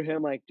like through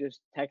him like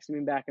just texting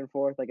me back and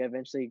forth, like I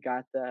eventually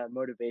got the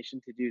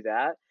motivation to do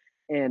that.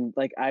 And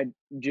like I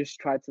just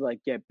tried to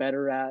like get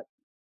better at,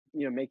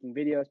 you know, making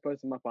videos,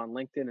 post them up on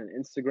LinkedIn and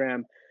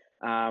Instagram.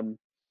 Um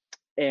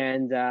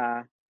and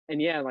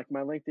and yeah, like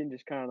my LinkedIn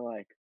just kind of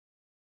like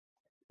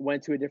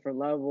went to a different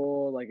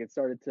level. Like it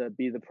started to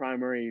be the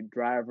primary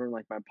driver in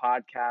like my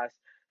podcast,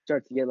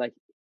 start to get like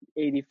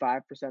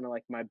 85% of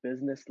like my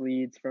business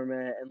leads from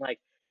it, and like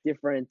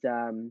different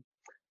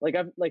like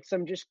I've like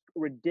some just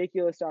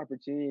ridiculous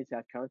opportunities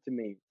have come to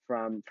me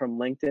from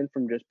LinkedIn,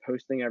 from just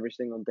posting every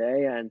single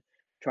day and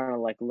trying to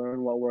like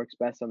learn what works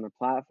best on the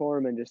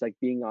platform and just like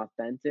being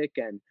authentic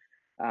and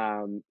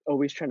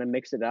always trying to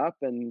mix it up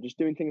and just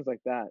doing things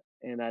like that.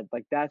 And I,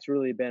 like that's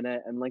really been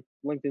it. And like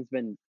LinkedIn's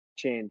been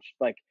changed.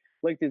 Like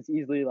LinkedIn's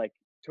easily like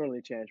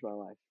totally changed my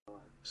life.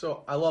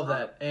 So I love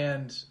that.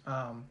 And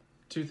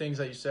two things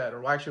that you said,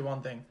 or actually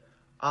one thing,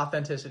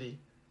 authenticity.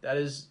 That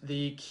is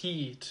the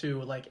key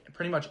to like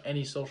pretty much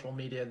any social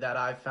media that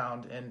I've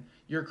found, and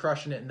you're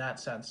crushing it in that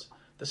sense.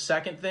 The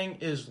second thing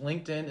is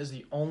LinkedIn is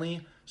the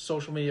only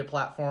social media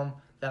platform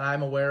that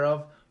I'm aware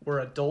of where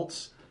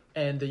adults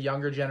and the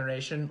younger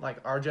generation, like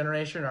our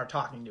generation, are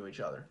talking to each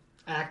other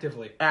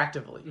Actively.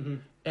 actively.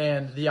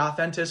 And the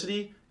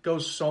authenticity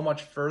goes so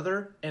much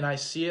further, and I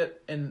see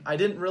it, and I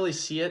didn't really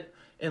see it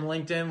in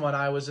LinkedIn when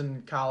I was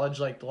in college,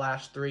 like the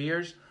last 3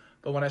 years.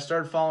 But when I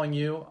started following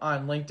you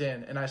on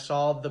LinkedIn and I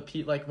saw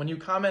like when you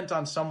comment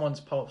on someone's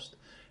post,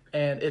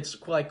 and it's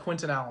like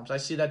Quentin Allums, I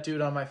see that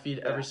dude on my feed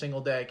every single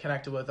day,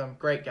 connected with him,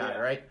 great guy,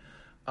 right?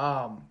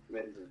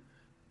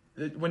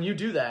 Amazing. When you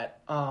do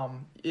that,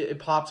 it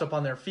pops up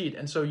on their feed.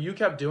 And so you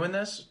kept doing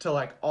this to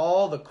like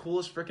all the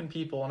coolest freaking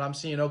people. And I'm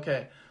seeing,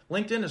 okay,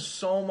 LinkedIn is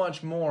so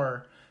much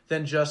more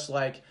than just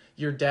like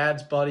your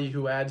dad's buddy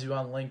who adds you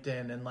on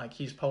LinkedIn and like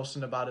he's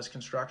posting about his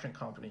construction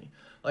company.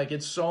 Like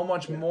it's so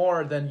much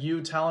more than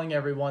you telling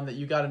everyone that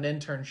you got an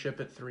internship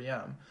at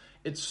 3M.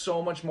 It's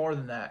so much more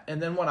than that.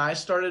 And then when I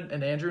started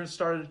and Andrew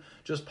started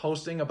just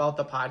posting about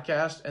the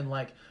podcast and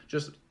like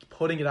just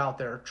putting it out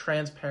there,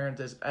 transparent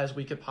as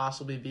we could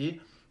possibly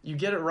be, you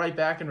get it right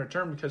back in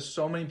return because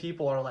so many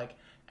people are like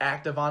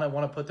active on it,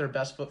 want to put their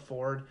best foot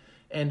forward.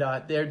 And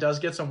there does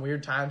get some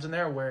weird times in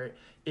there where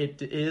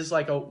it is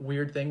like a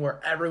weird thing where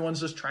everyone's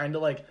just trying to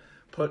like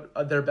put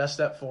their best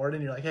step forward.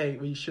 And you're like, hey,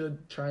 we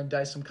should try and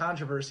dice some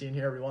controversy in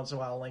here every once in a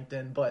while,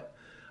 LinkedIn. But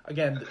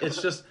again,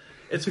 it's just,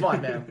 it's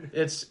fun, man.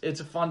 It's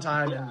a fun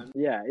time. And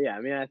Yeah.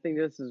 I mean, I think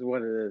this is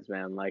what it is,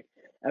 man. Like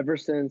ever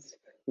since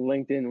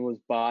LinkedIn was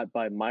bought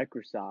by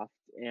Microsoft,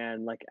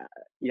 and like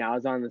you know, I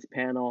was on this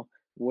panel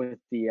with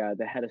the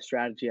head of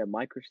strategy at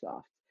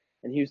Microsoft,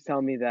 and he was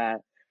telling me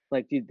that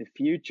like, dude, the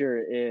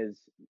future is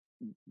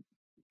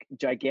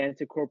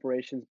gigantic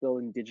corporations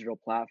building digital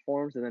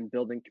platforms and then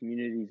building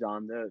communities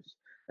on those.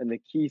 And the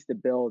key is to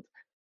build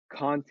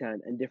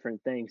content and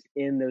different things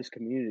in those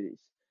communities.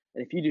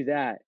 And if you do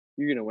that,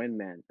 you're gonna win,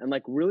 man. And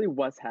like really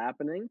what's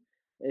happening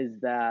is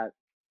that,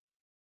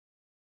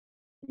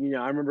 you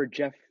know, I remember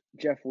Jeff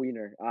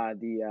Weiner,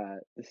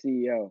 the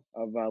CEO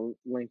of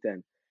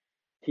LinkedIn.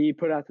 He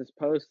put out this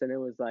post and it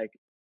was like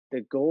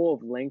the goal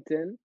of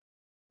LinkedIn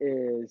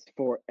is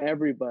for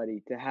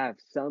everybody to have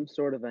some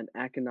sort of an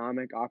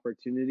economic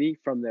opportunity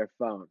from their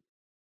phone.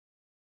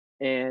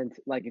 And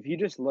like if you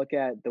just look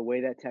at the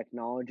way that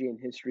technology and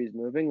history is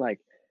moving,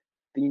 like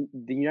the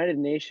United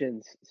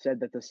Nations said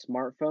that the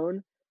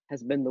smartphone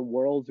has been the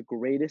world's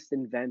greatest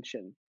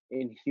invention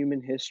in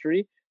human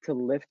history to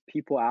lift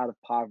people out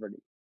of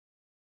poverty.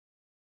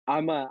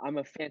 I'm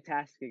a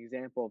fantastic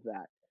example of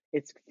that.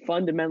 It's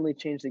fundamentally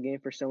changed the game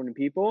for so many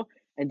people.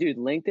 And dude,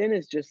 LinkedIn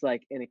is just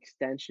like an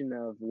extension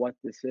of what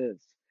this is.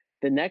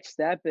 The next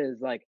step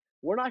is like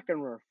we're not going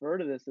to refer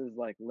to this as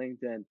like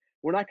LinkedIn.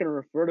 We're not going to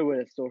refer to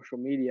it as social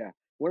media.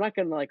 We're not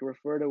going to like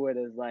refer to it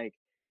as like,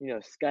 you know,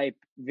 Skype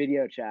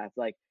video chats.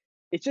 Like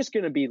it's just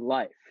going to be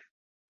life.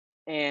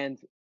 and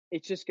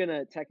it's just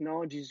gonna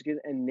technology is gonna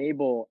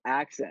enable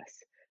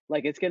access.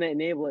 Like it's gonna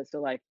enable it.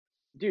 So like,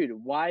 dude,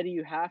 why do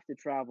you have to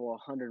travel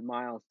 100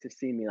 miles to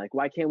see me? Like,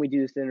 why can't we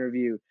do this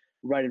interview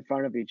right in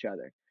front of each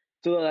other?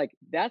 So like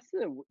that's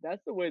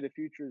the way the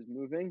future is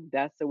moving.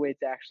 That's the way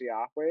it's actually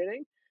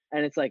operating.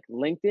 And it's like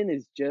LinkedIn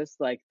is just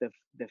like the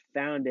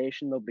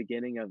foundational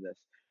beginning of this.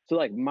 So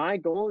like my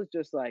goal is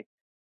just like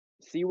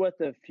see what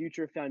the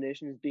future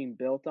foundation is being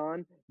built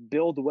on,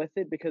 build with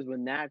it because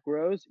when that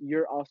grows,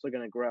 you're also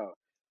going to grow.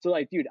 So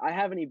like, dude, I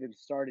haven't even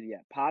started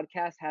yet.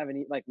 Podcasts haven't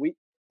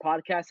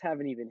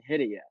even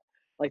hit it yet.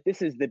 Like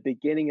this is the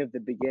beginning of the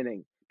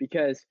beginning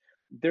because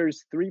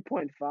there's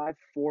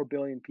 3.54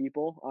 billion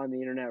people on the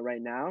internet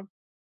right now.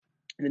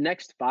 In the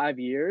next 5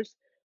 years,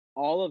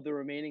 all of the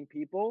remaining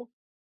people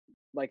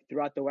like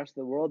throughout the rest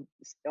of the world,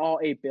 all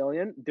 8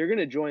 billion, they're going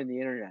to join the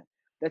internet.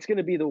 That's going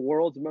to be the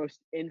world's most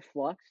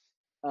influx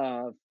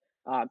of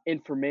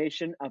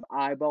information, of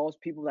eyeballs,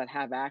 people that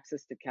have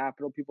access to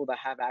capital, people that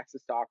have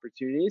access to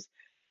opportunities.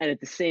 And at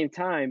the same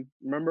time,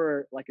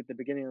 remember, like at the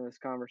beginning of this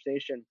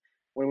conversation,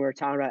 when we were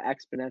talking about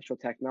exponential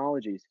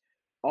technologies,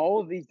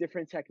 all of these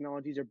different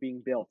technologies are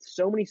being built.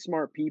 So many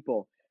smart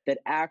people that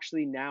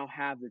actually now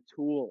have the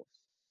tools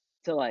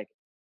to like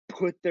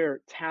put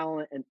their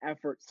talent and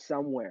effort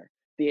somewhere.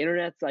 The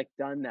internet's like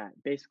done that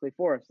basically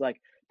for us.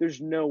 Like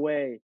there's no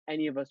way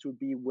any of us would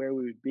be where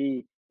we would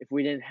be if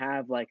we didn't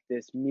have like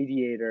this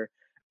mediator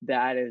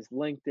that is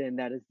LinkedIn,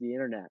 that is the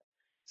internet.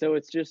 So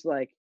it's just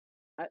like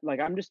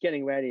I'm just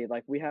getting ready.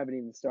 Like we haven't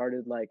even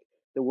started. Like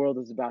the world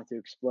is about to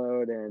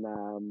explode, and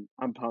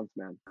I'm pumped,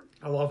 man.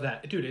 I love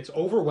that. Dude, it's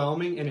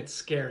overwhelming and it's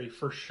scary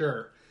for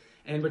sure.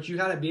 But you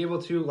got to be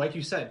able to, like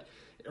you said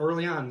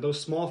early on,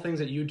 those small things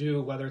that you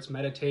do, whether it's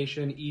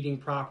meditation, eating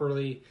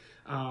properly,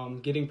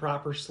 getting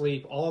proper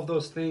sleep, all of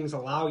those things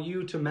allow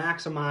you to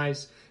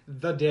maximize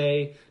the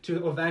day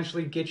to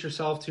eventually get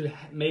yourself to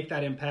make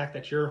that impact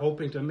that you're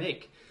hoping to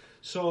make.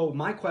 So,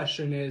 my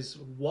question is,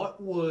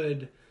 what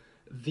would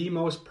the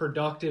most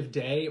productive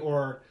day,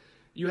 or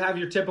you have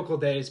your typical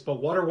days,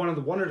 but what are one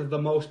of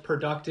the most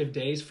productive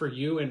days for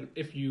you? And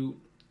if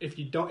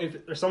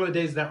there's some of the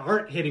days that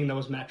aren't hitting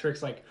those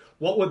metrics, like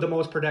what would the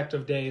most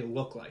productive day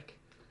look like?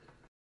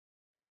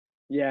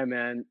 Yeah,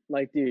 man.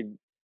 Like, dude,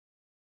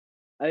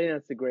 I think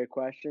that's a great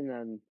question,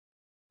 and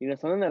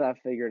something that I've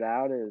figured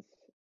out is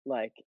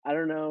like I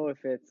don't know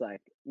if it's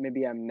like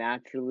maybe I'm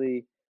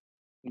naturally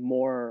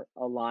more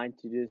aligned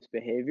to this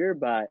behavior,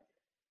 but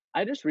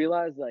I just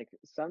realized like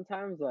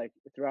sometimes like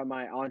throughout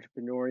my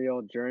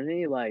entrepreneurial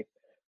journey, like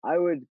I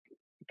would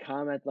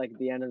come at like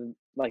the end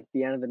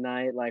of the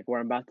night, like where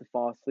I'm about to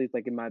fall asleep,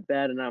 like in my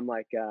bed, and I'm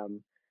like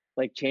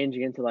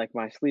changing into like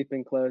my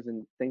sleeping clothes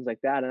and things like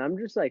that. And I'm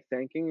just like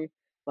thinking,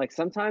 like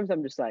sometimes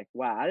I'm just like,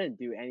 wow, I didn't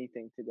do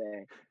anything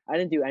today. I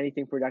didn't do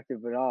anything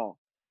productive at all.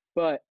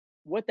 But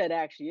what that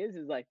actually is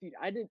like, dude,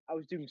 I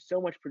was doing so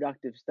much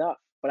productive stuff,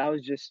 but I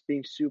was just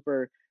being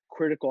super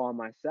critical on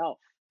myself.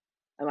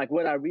 And like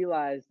what I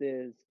realized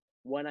is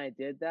when I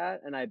did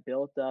that and I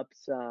built up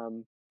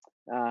some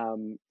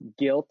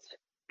guilt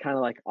kind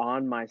of like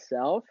on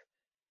myself,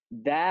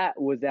 that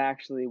was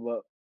actually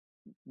what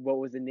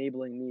was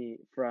enabling me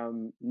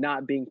from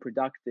not being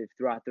productive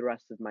throughout the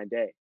rest of my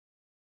day.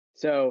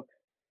 So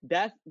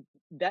that's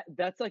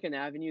that's like an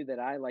avenue that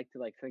I like to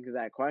like think of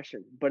that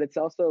question. But it's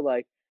also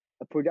like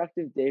a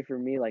productive day for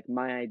me, like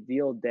my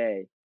ideal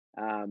day,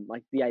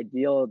 like the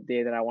ideal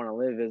day that I want to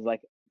live is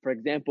like, for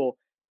example,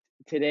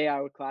 today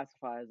I would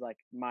classify as like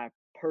my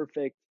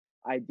perfect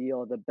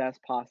ideal, the best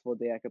possible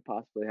day I could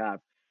possibly have.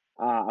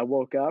 I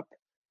woke up,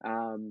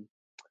 um,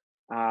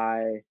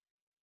 I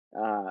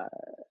uh,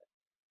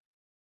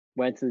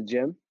 went to the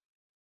gym,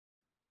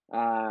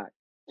 uh,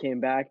 came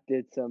back,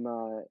 did some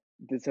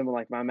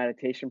like my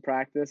meditation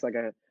practice.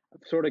 I've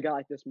sort of got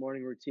like this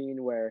morning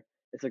routine where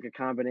it's like a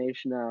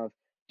combination of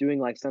doing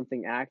like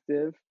something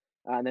active,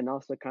 and then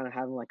also kind of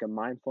having like a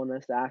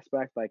mindfulness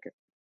aspect. Like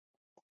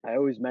I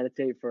always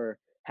meditate for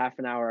half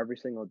an hour every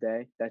single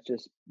day. That's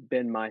just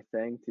been my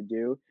thing to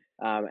do.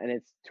 And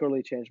it's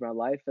totally changed my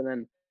life. And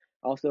then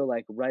also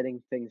like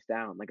writing things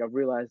down. Like I've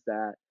realized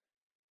that,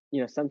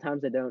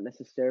 sometimes I don't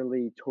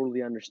necessarily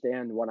totally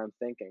understand what I'm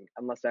thinking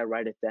unless I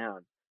write it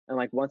down. And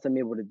like once I'm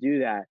able to do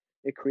that,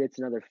 it creates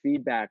another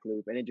feedback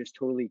loop and it just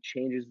totally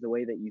changes the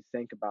way that you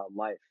think about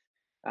life.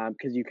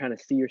 Because you kind of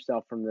see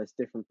yourself from this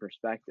different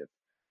perspective.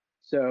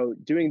 So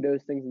doing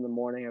those things in the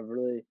morning have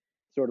really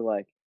sort of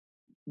like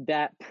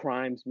that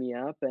primes me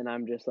up and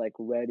I'm just like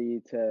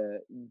ready to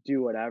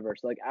do whatever.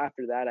 So like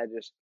after that, I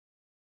just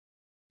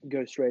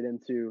go straight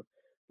into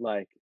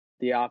like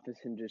the office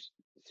and just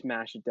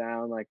smash it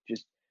down, like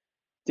just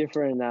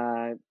different,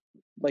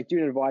 like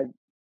doing a wide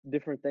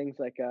different things,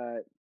 like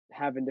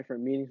having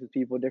different meetings with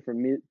people,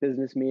 different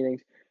business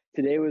meetings.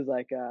 Today was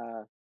like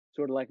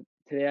sort of like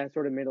today I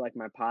sort of made it like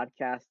my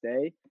podcast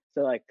day.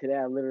 So like today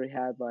I literally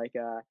had like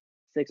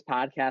 6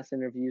 podcast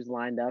interviews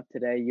lined up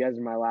today. You guys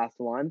are my last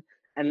one.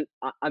 And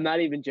I'm not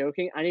even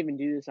joking. I didn't even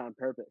do this on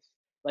purpose.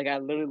 Like I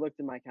literally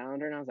looked at my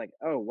calendar and I was like,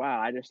 oh wow,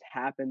 I just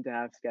happened to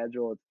have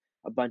scheduled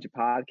a bunch of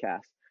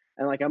podcasts.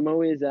 And like I'm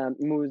always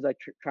like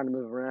trying to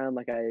move around.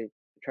 Like I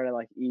try to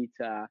like eat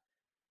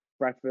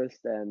breakfast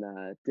and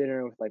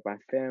dinner with like my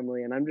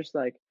family, and I'm just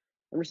like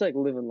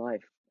living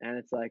life. And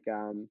it's like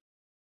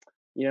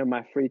you know,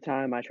 my free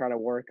time I try to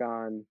work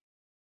on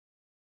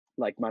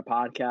like my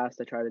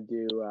podcast. I try to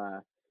do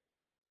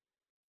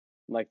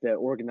like the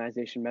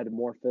organization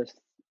Metamorphosis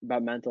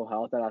about mental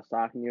health that I was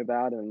talking to you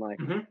about, and like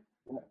Hmm.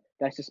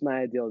 that's just my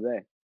ideal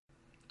day.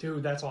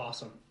 Dude, that's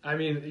awesome. I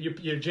mean,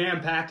 you're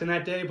jam packed in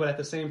that day, but at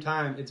the same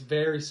time, it's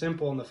very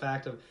simple in the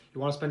fact of you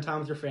want to spend time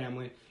with your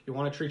family, you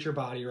want to treat your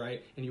body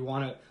right, and you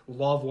want to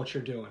love what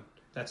you're doing.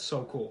 That's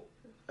so cool.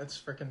 That's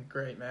freaking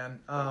great,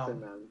 man. Something,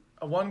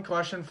 man. One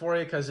question for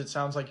you, because it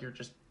sounds like you're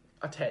just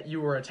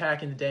you were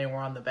attacking the day and we're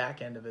on the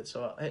back end of it.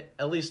 So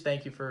at least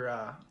thank you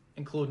for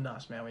including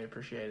us, man. We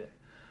appreciate it.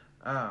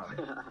 Um,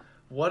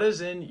 what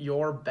is in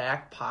your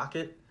back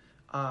pocket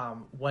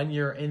when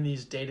you're in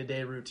these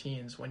day-to-day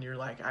routines, when you're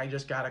like, I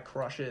just gotta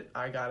crush it,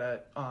 I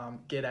gotta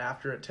get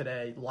after it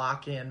today,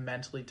 lock in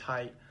mentally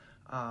tight?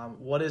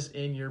 What is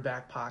in your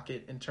back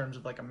pocket in terms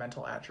of like a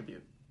mental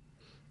attribute?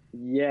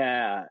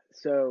 Yeah.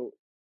 So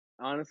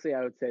honestly,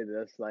 I would say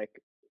this, like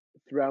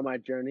throughout my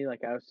journey,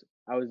 like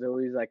I was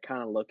always like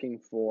kind of looking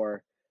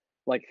for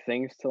like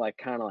things to like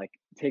kind of like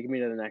take me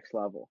to the next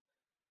level.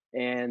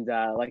 And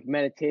like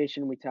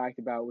meditation we talked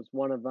about was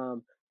one of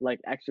them, like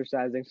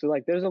exercising. So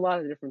like there's a lot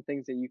of different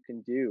things that you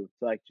can do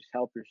to like just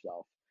help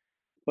yourself.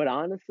 But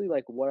honestly,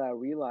 like what I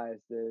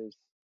realized is,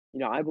 you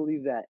know, I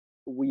believe that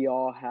we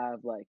all have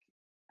like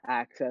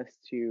access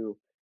to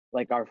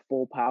like our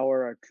full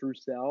power, our true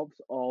selves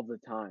all the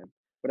time.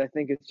 But I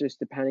think it's just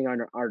depending on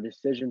our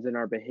decisions and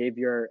our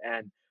behavior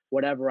and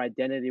whatever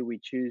identity we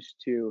choose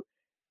to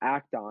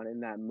act on in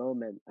that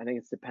moment. I think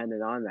it's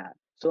dependent on that.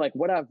 So like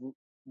what I'm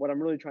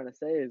really trying to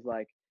say is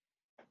like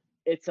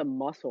it's a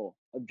muscle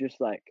of just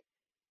like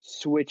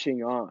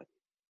switching on.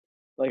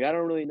 Like I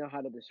don't really know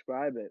how to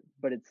describe it,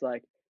 but it's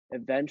like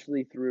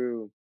eventually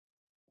through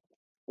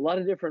a lot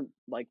of different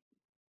like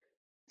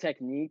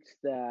techniques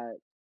that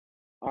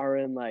are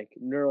in like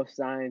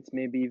neuroscience,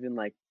 maybe even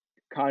like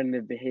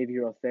cognitive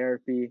behavioral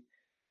therapy,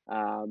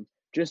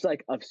 just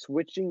like of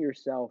switching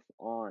yourself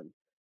on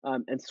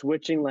and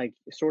switching like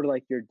sort of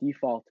like your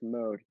default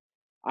mode.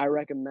 I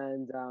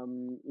recommend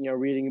you know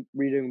reading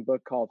a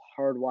book called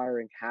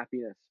Hardwiring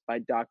Happiness by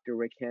Dr.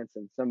 Rick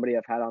Hansen, somebody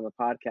I've had on the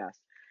podcast.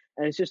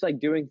 And it's just like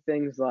doing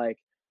things like,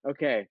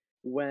 okay,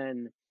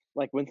 when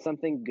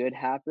something good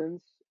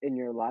happens in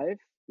your life,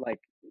 like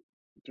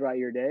throughout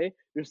your day,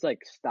 just like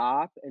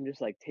stop and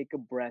just like take a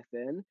breath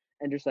in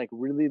and just like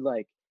really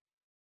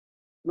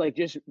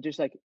just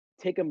like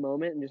take a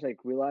moment and just like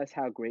realize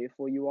how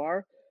grateful you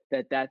are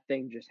that that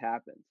thing just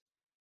happened.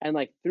 And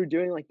like through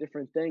doing like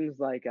different things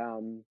like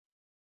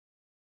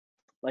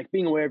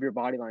being aware of your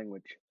body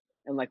language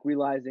and like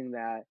realizing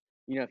that,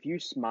 you know, if you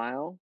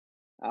smile,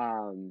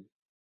 um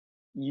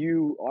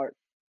you are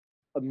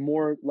a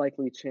more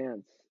likely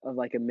chance of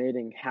like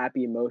emitting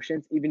happy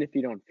emotions even if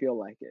you don't feel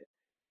like it.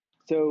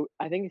 So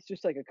I think it's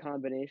just like a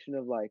combination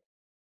of like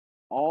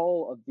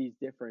all of these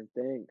different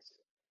things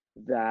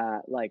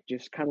that like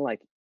just kind of like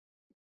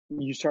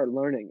you start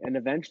learning, and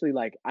eventually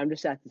like I'm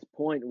just at this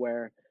point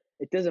where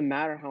it doesn't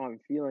matter how I'm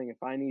feeling.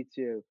 If I need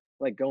to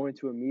like go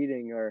into a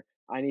meeting or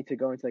I need to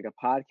go into like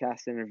a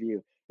podcast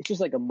interview, it's just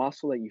like a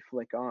muscle that you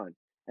flick on,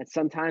 and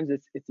sometimes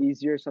it's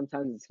easier,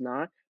 sometimes it's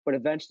not, but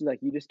eventually like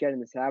you just get in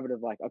this habit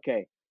of like,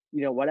 okay,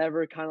 you know,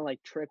 whatever kind of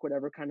like trick,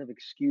 whatever kind of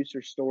excuse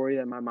or story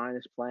that my mind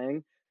is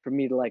playing for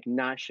me to like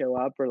not show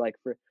up, or like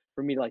for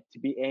me to like to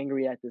be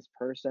angry at this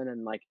person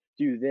and like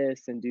do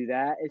this and do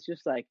that, it's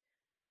just like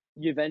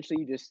you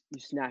eventually you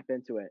snap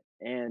into it.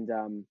 And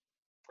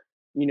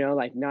you know,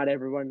 like not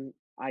everyone,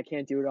 I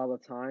can't do it all the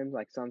time.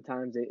 Like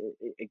sometimes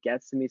it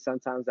gets to me,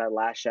 sometimes I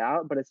lash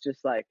out, but it's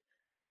just like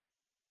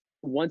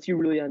once you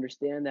really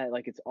understand that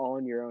like it's all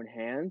in your own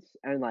hands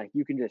and like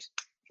you can just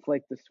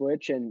flick the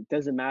switch and it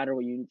doesn't matter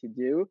what you need to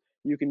do,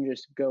 you can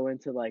just go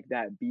into like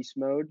that beast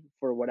mode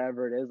for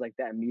whatever it is, like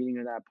that meeting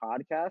or that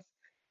podcast.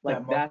 Like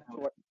That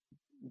monk mode.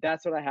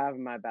 that's what I have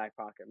in my back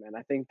pocket, man.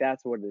 I think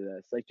that's what it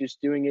is. Like just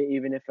doing it,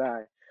 even if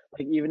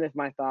even if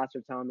my thoughts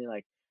are telling me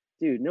like,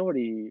 dude,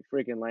 nobody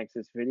freaking likes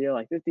this video.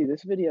 Like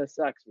this video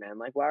sucks, man.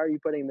 Like, why are you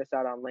putting this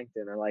out on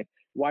LinkedIn? Or like,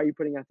 why are you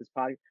putting out this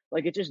podcast?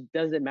 Like, it just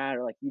doesn't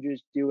matter. Like, you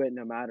just do it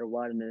no matter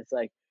what. And then it's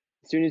like,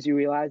 as soon as you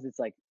realize it's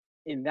like,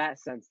 in that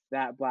sense,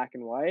 that black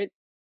and white,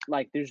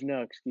 like, there's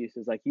no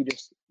excuses. Like, you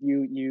just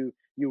you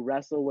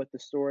wrestle with the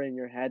story in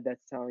your head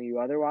that's telling you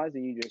otherwise,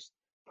 and you just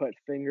put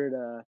finger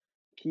to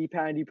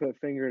keypad, you put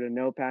finger to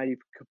notepad, you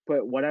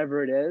put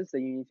whatever it is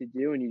that you need to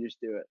do, and you just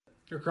do it.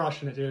 You're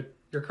crushing it, dude.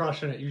 You're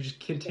crushing it. You just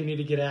continue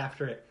to get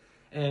after it.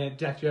 And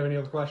Jack, do you have any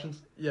other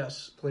questions?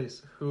 Yes.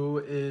 Please. Who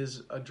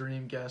is a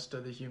dream guest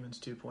of the Humans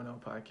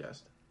 2.0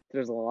 podcast?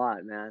 There's a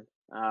lot, man.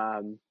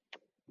 Um,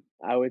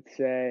 I would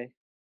say,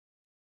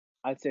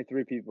 I'd say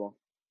three people.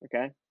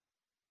 Okay,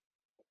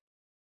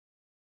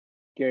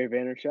 Gary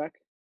Vaynerchuk,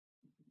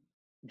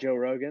 Joe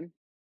Rogan,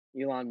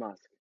 Elon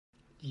Musk.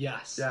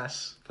 Yes.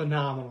 Yes.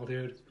 Phenomenal,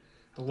 dude.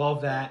 I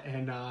love that,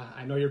 and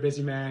I know you're a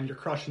busy man. You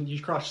crushed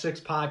 6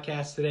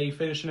 podcasts today. You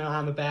finishing it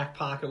on the back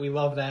pocket. We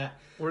love that.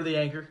 We're the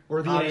anchor.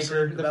 We're the Obviously,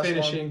 anchor, the best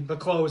finishing, one. the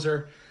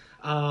closer.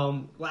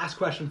 Last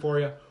question for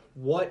you.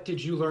 What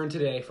did you learn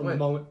today from the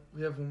moment?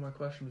 We have one more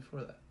question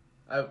before that.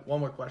 I have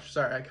one more question.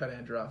 Sorry, I cut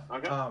Andrew off.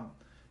 Okay.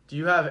 Do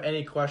you have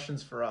any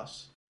questions for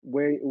us?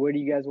 Where do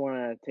you guys want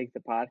to take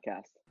the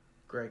podcast?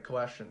 Great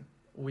question.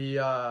 We do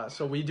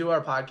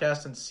our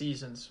podcast in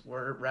seasons.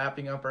 We're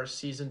wrapping up our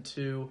season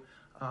 2.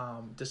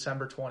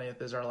 December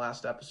 20th is our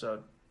last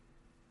episode.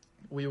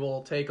 We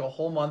will take a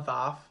whole month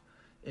off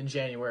in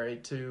January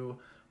to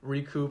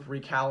recoup,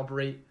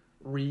 recalibrate,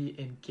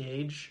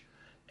 re-engage,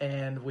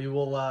 and we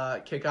will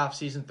kick off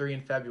season 3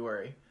 in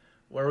February.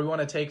 Where we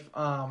want to take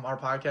our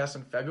podcast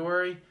in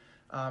February,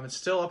 it's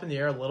still up in the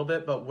air a little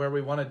bit, but what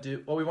we want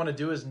to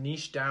do is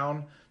niche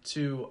down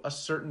to a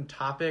certain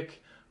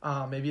topic,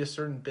 maybe a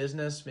certain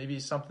business, maybe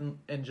something,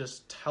 and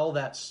just tell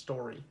that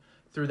story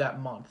through that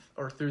month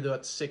or through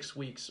that 6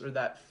 weeks or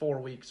that 4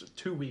 weeks or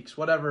 2 weeks,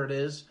 whatever it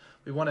is.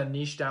 We want to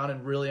niche down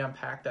and really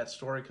unpack that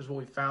story, because what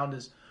we found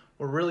is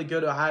we're really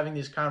good at having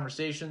these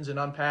conversations and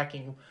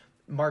unpacking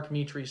Mark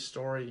Metry's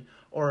story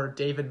or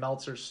David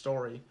Meltzer's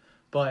story.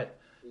 But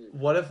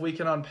what if we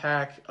can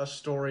unpack a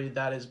story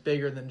that is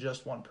bigger than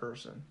just one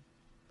person,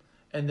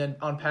 and then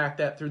unpack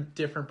that through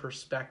different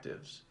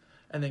perspectives,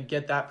 and then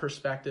get that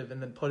perspective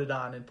and then put it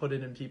on and put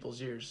it in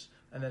people's ears.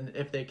 And then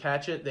if they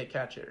catch it,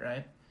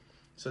 right?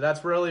 So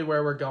that's really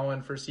where we're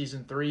going for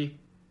season 3.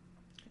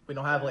 We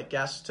don't have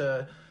guests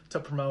to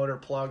promote or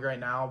plug right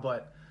now,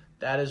 but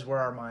that is where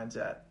our mind's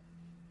at.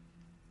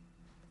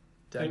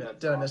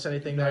 Did I miss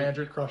anything there,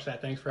 Andrew? Crush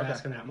that. Thanks for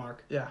asking that,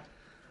 Mark. Yeah.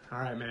 All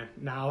right, man.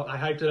 Now I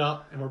hyped it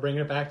up, and we're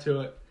bringing it back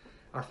to it.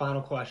 Our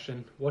final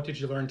question: what did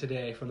you learn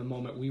today from the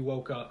moment we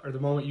woke up, or the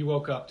moment you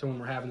woke up to when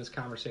we're having this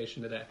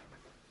conversation today?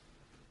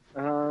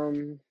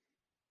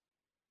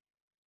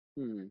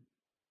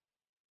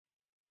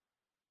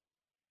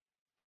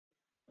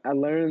 I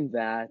learned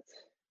that,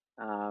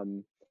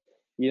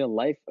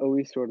 life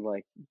always sort of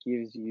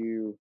gives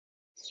you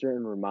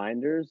certain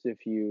reminders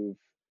if you've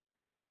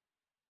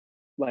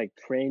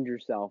trained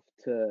yourself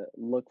to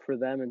look for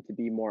them and to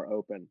be more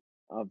open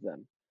of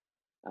them.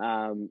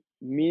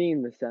 Meaning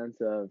in the sense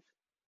of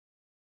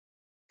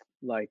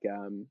like,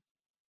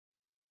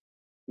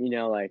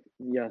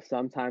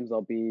 sometimes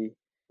I'll be,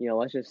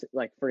 let's just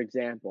for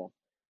example,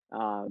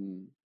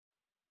 um,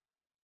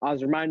 I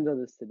was reminded of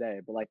this today,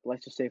 but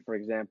let's just say for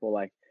example,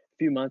 a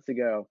few months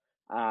ago,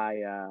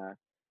 I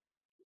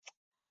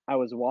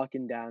was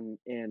walking down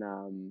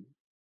in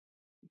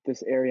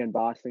this area in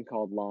Boston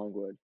called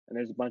Longwood, and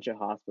there's a bunch of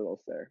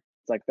hospitals there.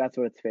 It's that's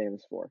what it's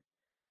famous for.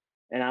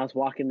 And I was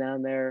walking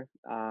down there.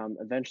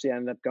 Eventually, I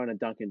ended up going to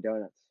Dunkin'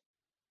 Donuts,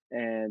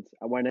 and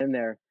I went in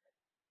there,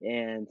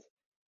 and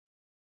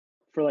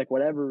for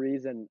whatever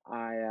reason,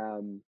 I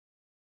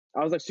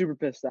was super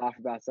pissed off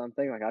about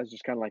something. I was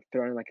just kind of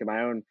throwing in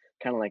my own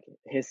kind of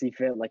hissy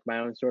fit, my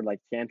own sort of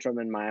tantrum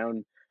in my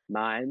own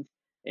mind,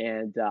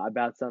 and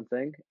about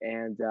something.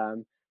 And I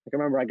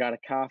remember I got a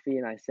coffee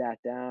and I sat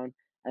down,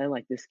 and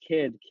then this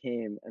kid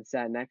came and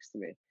sat next to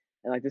me,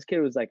 and this kid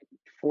was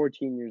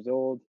 14 years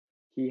old.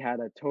 He had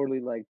a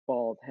totally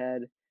bald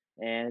head,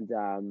 and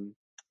him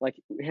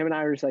and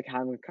I were just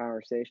having a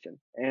conversation,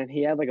 and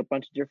he had a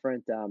bunch of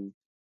different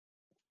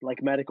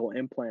medical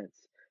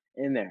implants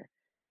in there,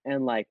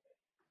 and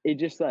it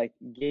just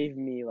gave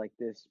me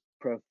this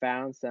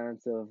profound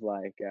sense of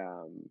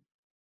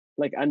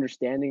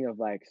understanding of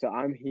so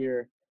I'm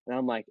here and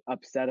I'm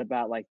upset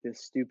about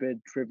this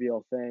stupid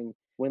trivial thing,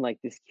 when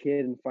this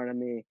kid in front of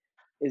me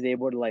is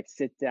able to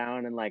sit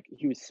down, and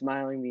he was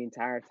smiling the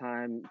entire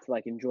time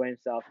to enjoy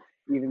himself,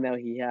 even though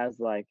he has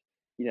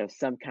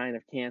some kind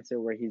of cancer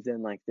where he's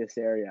in this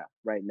area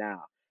right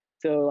now.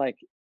 So I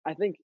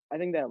think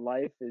that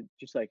life is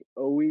just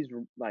always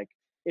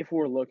if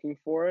we're looking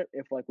for it,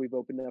 if we've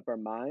opened up our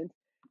mind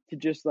to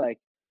just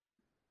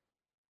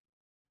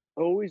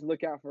always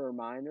look out for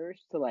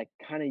reminders to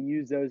kind of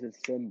use those as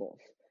symbols.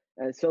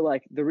 And so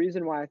the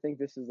reason why I think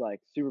this is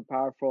super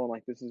powerful,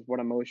 and this is what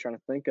I'm always trying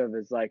to think of,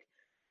 is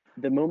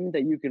the moment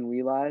that you can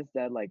realize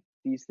that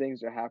these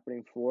things are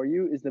happening for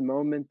you is the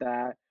moment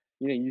that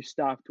you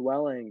stop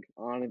dwelling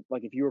on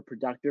if you were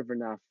productive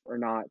enough or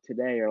not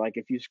today, or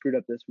if you screwed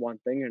up this one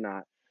thing or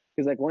not.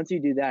 Because once you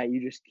do that,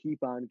 you just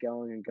keep on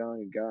going and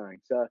going and going.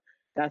 So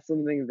that's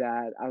something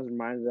that I was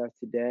reminded of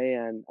today,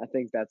 and I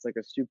think that's a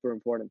super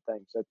important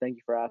thing. So thank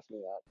you for asking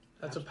me that.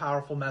 That's a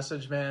powerful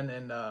message, man,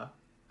 and that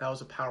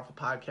was a powerful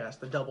podcast,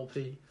 the Double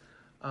P.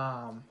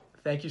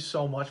 Thank you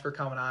so much for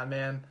coming on,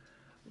 man.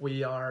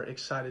 We are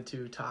excited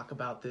to talk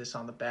about this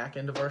on the back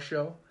end of our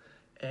show,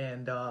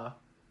 and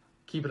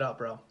keep it up,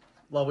 bro.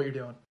 Love what you're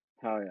doing.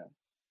 Hell yeah.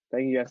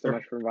 Thank you guys so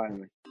much for inviting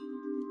me.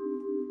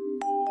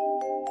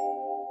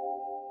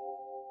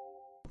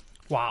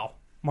 Wow.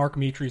 Mark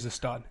Metry's a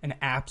stud, an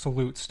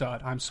absolute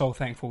stud. I'm so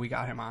thankful we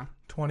got him on.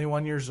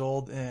 21 years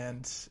old,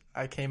 and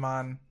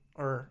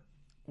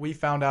we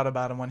found out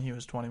about him when he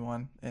was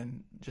 21,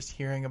 and just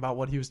hearing about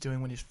what he was doing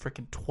when he was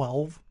freaking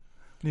 12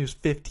 when he was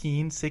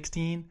 15,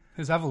 16.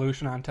 His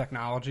evolution on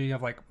technology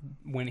of like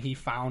when he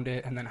found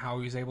it and then how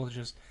he was able to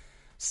just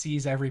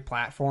seize every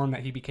platform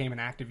that he became an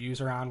active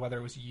user on, whether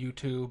it was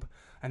YouTube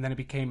and then it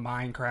became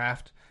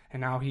Minecraft.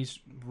 And now he's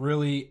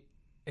really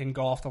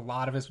engulfed a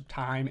lot of his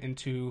time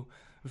into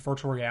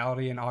virtual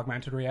reality and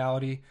augmented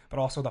reality, but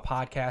also the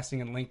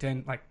podcasting and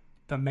LinkedIn. Like,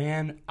 the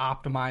man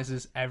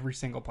optimizes every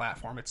single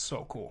platform. It's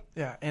so cool.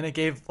 Yeah, and it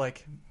gave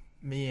like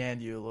me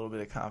and you a little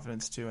bit of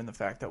confidence too in the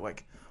fact that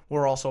like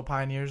we're also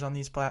pioneers on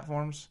these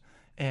platforms,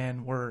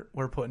 and we're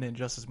putting in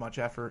just as much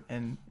effort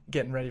and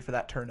getting ready for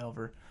that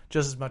turnover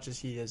just as much as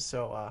he is.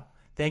 So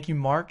thank you,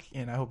 Mark,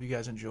 and I hope you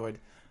guys enjoyed.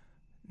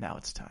 Now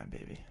it's time,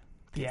 baby.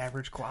 The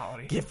average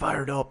quality. Get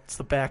fired up. It's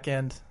the back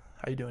end.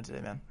 How you doing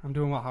today, man? I'm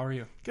doing well. How are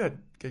you? Good.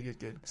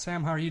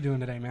 Sam, how are you doing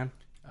today, man?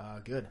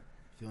 Good.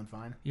 Feeling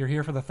fine. You're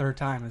here for the third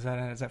time.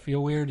 Does that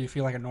feel weird? Do you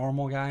feel like a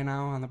normal guy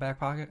now on the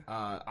back pocket?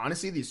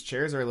 Honestly, these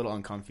chairs are a little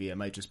uncomfy. I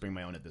might just bring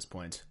my own at this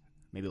point.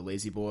 Maybe a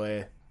lazy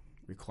boy,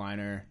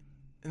 recliner.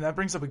 And that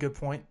brings up a good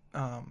point.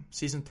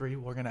 Season 3,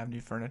 we're going to have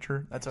new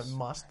furniture. That's a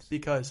must,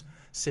 because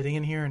sitting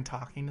in here and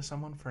talking to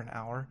someone for an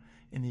hour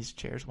in these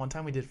chairs. One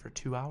time we did it for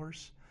 2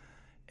 hours.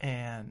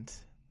 And,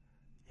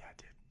 yeah,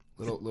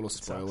 dude. Little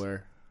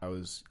spoiler. I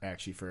was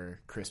actually for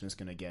Christmas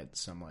going to get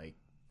some, like,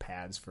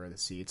 pads for the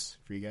seats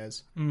for you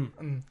guys.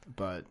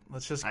 But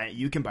let's just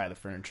you can buy the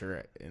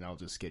furniture, and I'll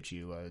just get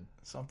you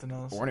something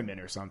else,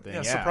 ornament or something.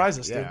 Yeah, surprise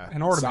us, dude.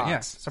 An ornament. Socks,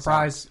 yes,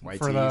 surprise socks,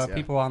 for tees, the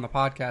people on the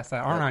podcast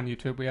that aren't on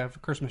YouTube. We have a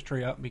Christmas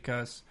tree up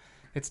because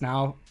it's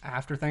now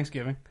after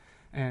Thanksgiving,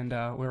 and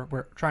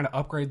we're trying to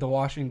upgrade the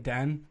washing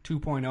den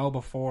 2.0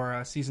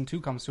 before season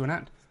 2 comes to an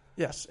end.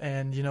 Yes,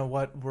 and you know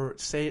what?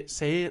 Say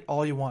it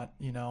all you want.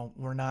 You know,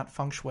 we're not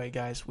feng shui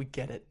guys. We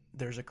get it.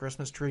 There's a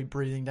Christmas tree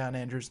breathing down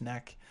Andrew's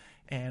neck,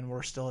 and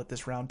we're still at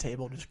this round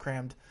table just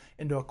crammed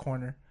into a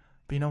corner.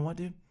 But you know what,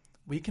 dude?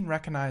 We can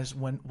recognize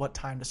what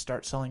time to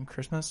start selling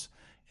Christmas,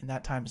 and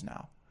that time's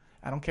now.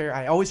 I don't care.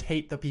 I always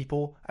hate the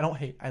people.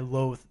 I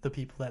loathe the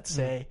people that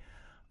say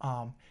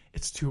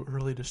it's too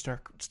early to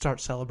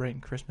start celebrating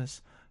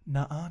Christmas.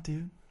 Nuh-uh,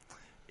 dude.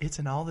 It's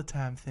an all the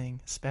time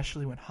thing,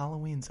 especially when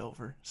Halloween's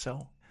over.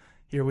 So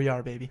here we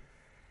are, baby.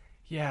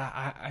 Yeah,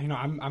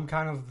 I'm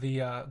kind of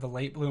the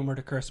late bloomer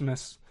to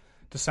Christmas.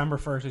 December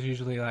 1st is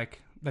usually like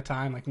the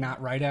time, like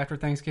not right after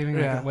Thanksgiving.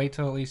 Yeah. I can wait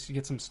till at least you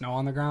get some snow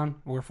on the ground.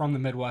 We're from the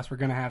Midwest. We're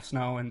going to have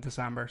snow in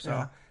December.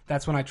 So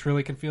that's when I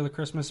truly can feel the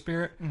Christmas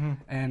spirit. Mm-hmm.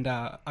 And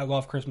I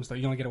love Christmas, though.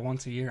 You only get it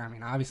once a year. I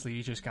mean, obviously,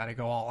 you just got to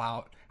go all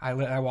out.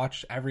 I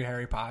watch every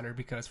Harry Potter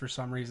because for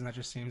some reason that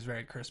just seems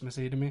very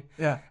Christmassy to me.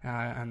 Yeah.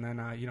 And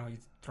then, you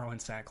throw in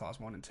Santa Claus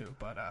 1 and 2.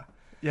 But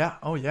yeah.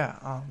 Oh,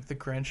 yeah. The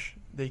Grinch.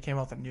 They came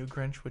out with a new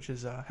Grinch, which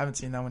is haven't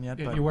seen that one yet.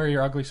 But you wear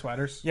your ugly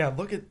sweaters. Yeah,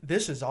 look at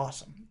this. Is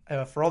awesome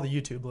for all the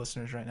YouTube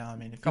listeners right now. I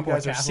mean, if you couple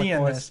guys of are Catholic seeing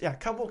boys. this, yeah, a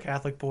couple of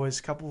Catholic boys,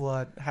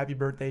 couple happy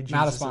birthday Jesus.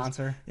 Not a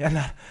sponsor. Yeah,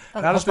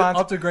 not a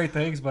sponsor. Up to great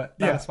things, but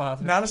not a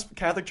sponsor. Not a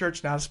Catholic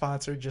church, not a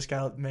sponsor. Just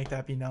gotta make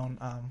that be known.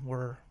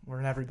 We're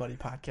an everybody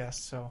podcast,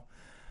 so.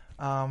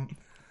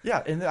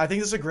 Yeah, and I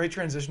think this is a great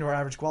transition to our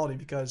average quality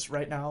because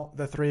right now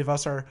the three of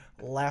us are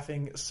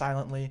laughing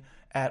silently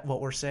at what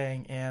we're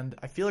saying, and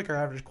I feel like our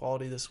average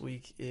quality this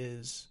week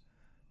is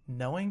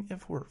knowing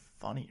if we're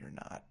funny or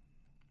not.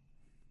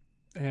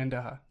 And,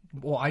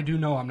 well, I do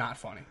know I'm not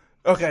funny.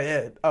 Okay,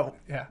 yeah. Oh,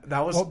 yeah.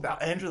 That was,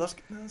 Andrew, that's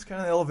kind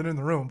of the elephant in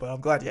the room, but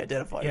I'm glad you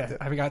identified it. Yeah,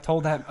 I got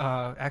told that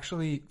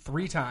actually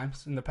 3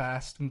 times in the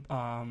past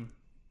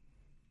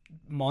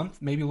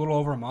month, maybe a little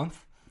over a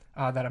month,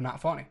 that I'm not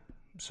funny.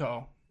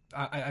 So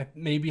I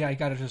maybe I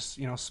got to just,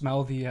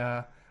 smell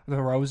the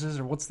roses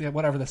or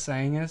whatever the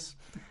saying is.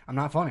 I'm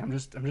not funny. I'm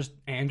just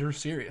Andrew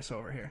serious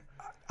over here.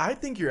 I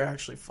think you're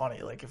actually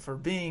funny. Like, for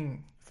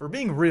being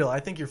real, I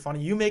think you're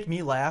funny. You make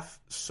me laugh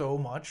so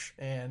much,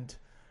 and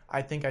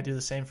I think I do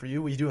the same for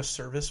you. We do a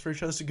service for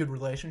each other. It's a good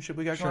relationship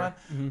we got going on.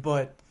 Mm-hmm.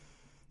 But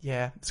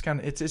yeah, it's kind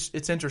of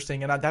it's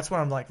interesting, and that's what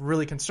I'm like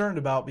really concerned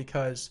about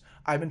because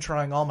I've been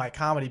trying all my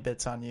comedy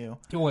bits on you.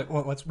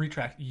 Well, let's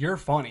retract. You're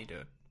funny,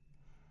 dude.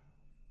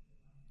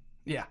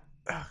 Yeah.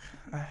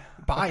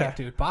 Buy it,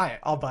 dude. Buy it.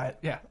 I'll buy it.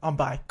 Yeah. I'm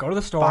buy. Go to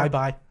the store.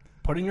 Buy.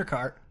 Put it in your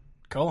cart.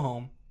 Go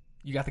home.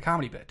 You got the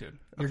comedy bit, dude.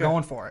 You're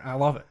going for it. And I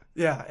love it.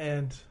 Yeah,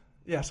 and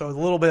so a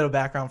little bit of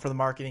background for the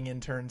marketing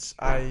interns.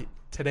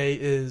 Today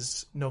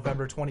is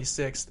November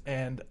 26th,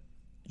 and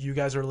you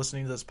guys are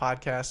listening to this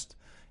podcast,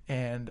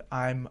 and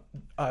I'm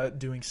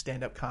doing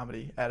stand-up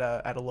comedy at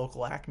a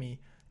local Acme.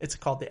 It's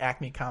called the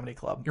Acme Comedy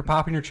Club. You're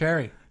popping your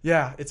cherry.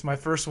 Yeah, it's my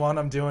first one.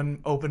 I'm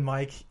doing open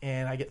mic,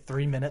 and I get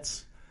 3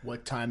 minutes.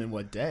 What time and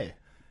what day?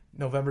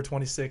 November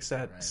 26th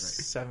at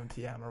 7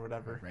 p.m. or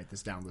whatever. Write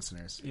this down,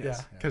 listeners. Yeah,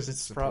 because it's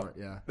support.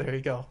 There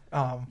you go.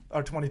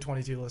 Our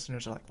 2022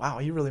 listeners are like, wow,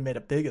 he really made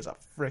it big as a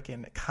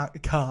freaking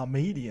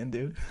comedian,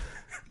 dude.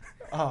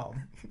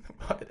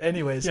 But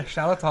anyways, yeah.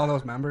 Shout out to all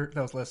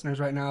those listeners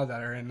right now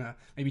that are in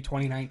maybe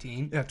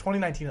 2019. Yeah,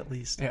 2019 at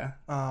least. Yeah.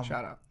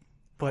 Shout out.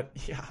 But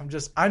yeah,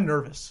 I'm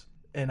nervous.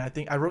 And I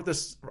think I wrote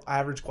this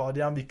average quality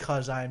down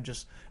because I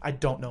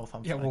don't know if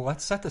I'm funny. Well,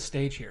 let's set the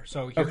stage here.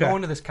 So you're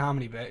going to this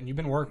comedy bit, and you've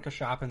been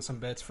workshopping some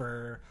bits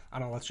for, I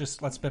don't know,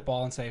 let's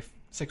spitball and say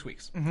 6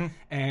 weeks. Mm-hmm.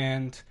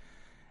 And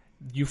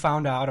you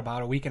found out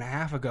about a week and a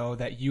half ago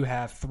that you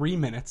have 3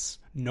 minutes,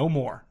 no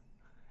more.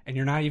 And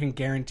you're not even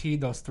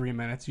guaranteed those 3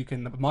 minutes. The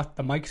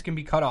mics can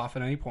be cut off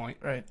at any point.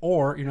 Right.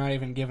 Or you're not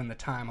even given the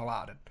time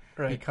allotted.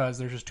 Right. Because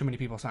there's just too many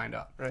people signed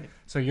up. Right.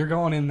 So you're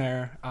going in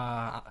there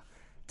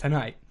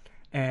tonight,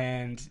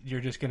 and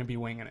you're just going to be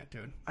winging it,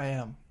 dude. I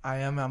am.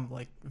 I'm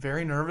like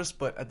very nervous,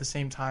 but at the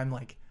same time,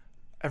 like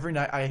every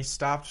night I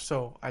stopped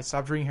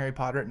reading Harry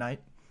Potter at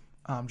night,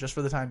 just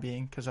for the time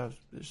being, because I'm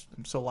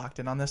so locked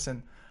in on this,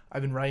 and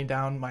I've been writing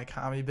down my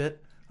comedy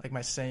bit, like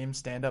my same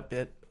stand-up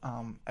bit,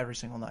 every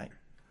single night.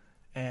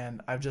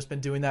 And I've just been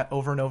doing that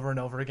over and over and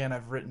over again.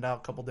 I've written out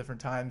a couple different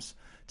times,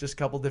 just a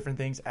couple different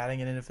things,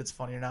 adding it in if it's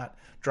funny or not,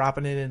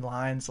 dropping it in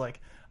lines.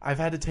 Like, I've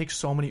had to take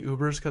so many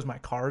Ubers because my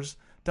car's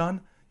done.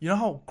 You know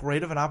how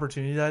great of an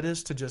opportunity that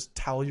is to just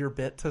tell your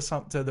bit to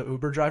the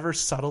Uber driver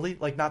subtly,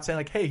 like not saying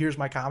like, "Hey, here's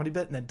my comedy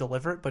bit," and then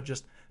deliver it, but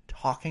just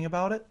talking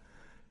about it.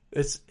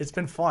 It's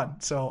been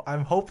fun. So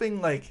I'm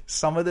hoping like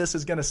some of this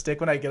is gonna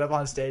stick when I get up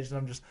on stage, and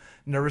I'm just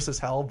nervous as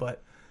hell,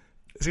 but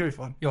it's gonna be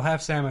fun. You'll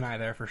have Sam and I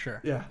there for sure.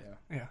 Yeah.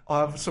 Yeah.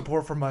 I'll have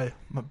support from my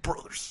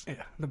brothers.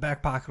 Yeah. The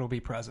back pocket will be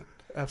present.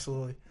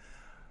 Absolutely.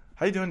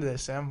 How you doing today,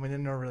 Sam? We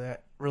didn't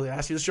really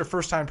ask you. This is your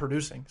first time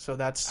producing, so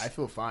that's... I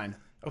feel fine.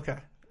 Okay.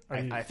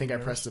 I think I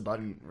pressed the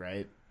button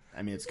right.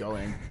 I mean, it's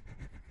going.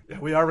 Yeah,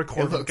 we are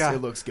recording.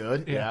 It looks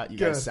good. Yeah, you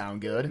guys sound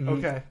good.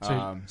 Okay.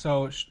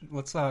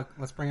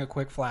 Let's bring a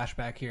quick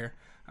flashback here.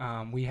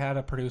 We had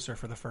a producer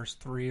for the first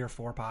 3 or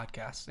 4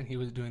 podcasts, and he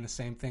was doing the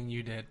same thing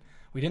you did.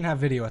 We didn't have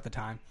video at the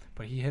time,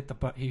 but he hit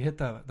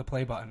the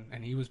play button,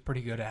 and he was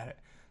pretty good at it.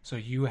 So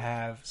you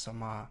have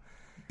some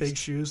big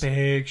shoes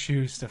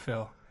to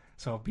fill.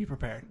 So be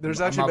prepared.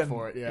 There's I'm actually up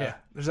for it. Yeah.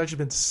 There's actually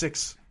been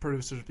 6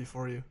 producers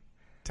before you,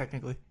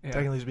 technically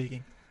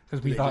speaking.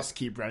 Because we just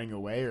keep running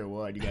away, or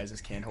what? You guys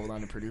just can't hold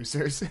on to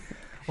producers.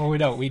 Well, we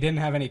don't. We didn't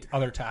have any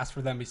other tasks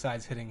for them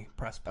besides hitting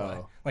press play.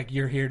 Oh. Like,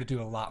 you're here to do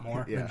a lot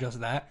more Yeah. than just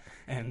that,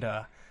 and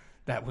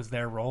that was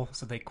their role.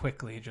 So they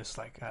quickly just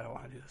like, I don't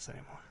want to do this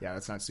anymore. Yeah,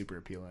 that's not super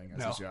appealing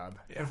as a job.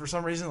 And for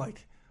some reason,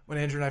 like when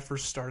Andrew and I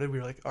first started, we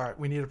were like, all right,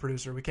 we need a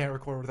producer. We can't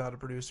record without a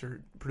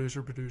producer,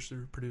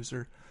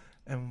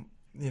 and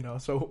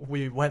so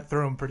we went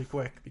through them pretty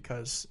quick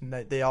because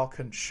they all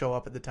couldn't show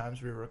up at the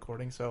times we were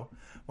recording. So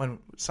when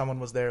someone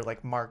was there,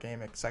 like Mark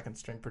Amick, second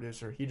string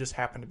producer, he just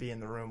happened to be in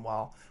the room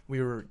while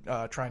we were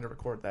trying to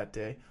record that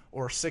day.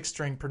 Or 6th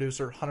string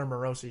producer Hunter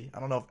Morosi. I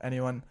don't know if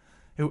anyone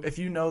if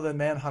you know the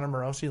man Hunter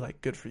Morosi,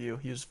 like, good for you.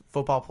 He was a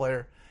football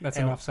player. That's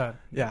enough said.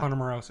 Yeah. Hunter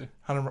Morosi.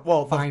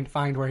 Well,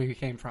 find where he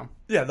came from.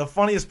 Yeah, the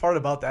funniest part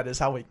about that is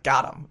how we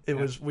got him.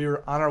 We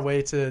were on our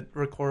way to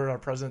record our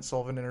President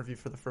Sullivan interview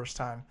for the first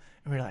time,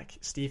 and we were like,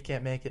 Steve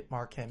can't make it,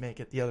 Mark can't make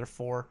it, the other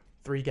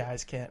 3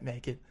 guys can't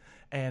make it,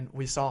 and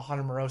we saw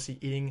Hunter Morosi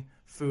eating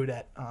food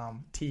at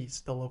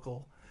Tees, the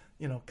local,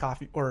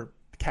 coffee or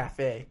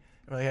cafe.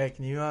 And we're like, hey,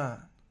 can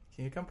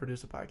you come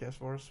produce a podcast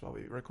for us while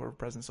we record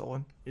President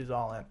Sullivan? He's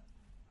all in.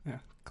 Yeah,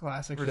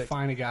 classic. Ridiculous. Just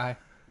find a guy,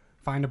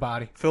 find a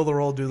body, fill the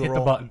role, do the hit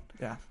role, the button.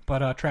 Yeah.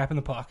 But trapping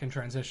the puck and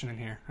transitioning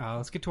here.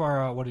 Let's get to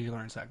our what did you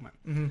learn segment.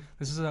 Mm-hmm.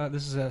 This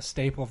is a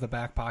staple of the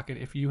back pocket.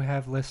 If you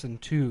have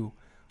listened to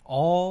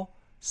all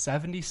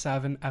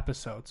 77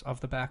 episodes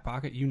of the back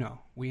pocket,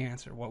 we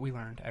answer what we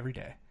learned every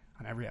day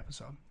on every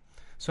episode.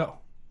 So,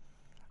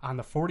 on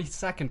the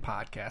 42nd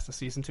podcast of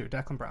season 2,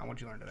 Declan Brown, what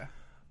did you learn today?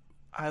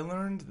 I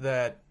learned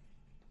that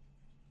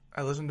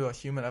I listened to a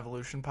human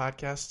evolution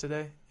podcast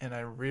today, and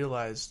I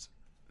learned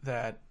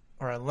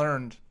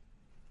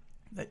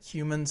that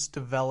humans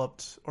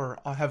developed or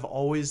have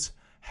always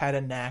had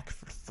a knack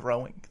for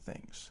throwing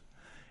things.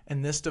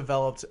 And this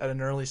developed at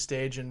an early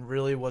stage and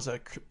really was a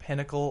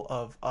pinnacle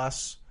of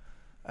us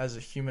as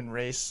a human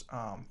race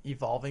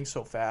evolving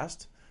so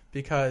fast.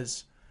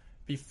 Because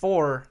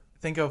before,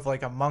 think of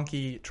like a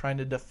monkey trying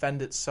to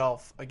defend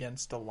itself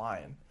against a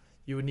lion.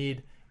 You would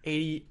need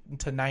 80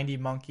 to 90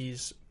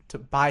 monkeys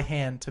by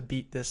hand to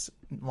beat this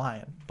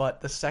lion. But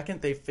the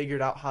second they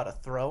figured out how to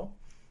throw,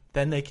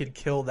 then they could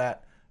kill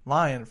that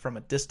lion from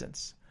a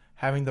distance.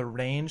 Having the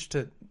range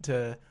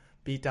to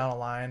beat down a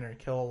lion or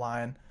kill a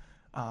lion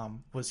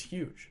was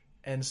huge.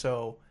 And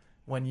so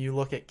when you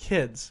look at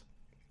kids,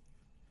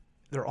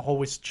 they're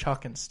always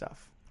chucking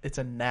stuff. It's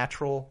a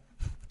natural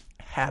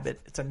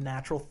habit. It's a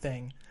natural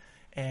thing.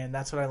 And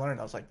that's what I learned.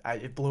 I was like,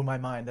 it blew my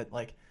mind that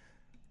like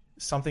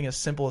something as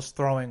simple as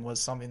throwing was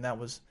something that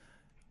was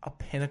a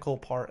pinnacle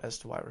part as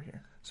to why we're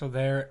here. So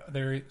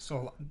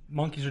so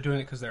monkeys are doing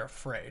it because they're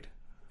afraid.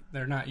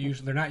 They're not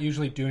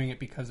usually doing it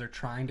because they're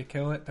trying to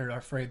kill it. They're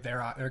afraid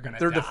they're going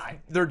to die.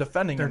 They're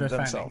defending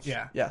themselves.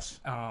 Yeah. Yes.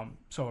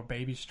 So are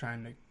babies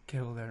trying to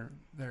kill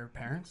their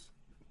parents?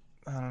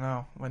 I don't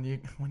know. When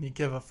you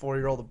give a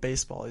 4-year-old a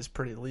baseball, he's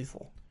pretty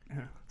lethal.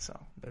 Yeah. So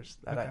there's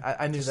that. Okay.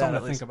 I knew Just that. Something at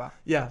to least. think about.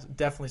 Yeah,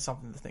 definitely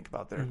something to think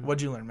about there. Mm-hmm.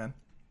 What'd you learn, man?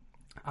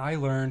 I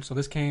learned. So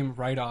this came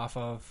right off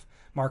of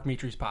Mark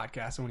Metry's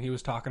podcast, and when he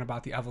was talking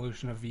about the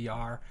evolution of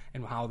VR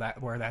and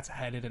where that's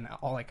headed, and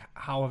all like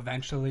how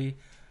eventually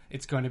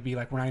it's going to be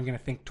like we're not even going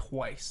to think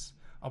twice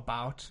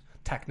about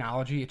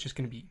technology. It's just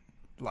going to be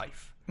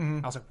life.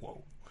 I was like,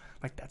 whoa,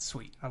 like that's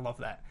sweet. I love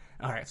that.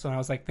 All right, so I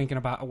was like thinking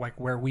about like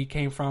where we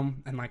came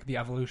from and like the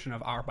evolution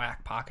of our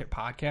Back Pocket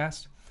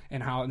podcast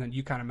and how, and then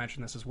you kind of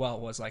mentioned this as well,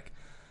 was like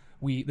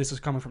this is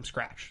coming from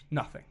scratch,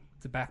 nothing.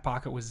 The Back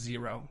Pocket was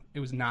zero.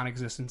 It was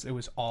non-existence. It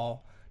was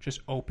all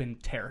just open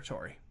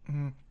territory.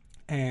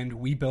 And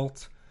we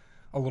built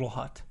a little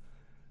hut,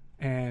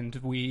 and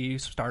we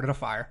started a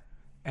fire,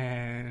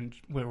 and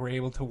we were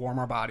able to warm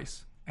our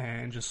bodies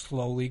and just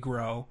slowly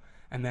grow.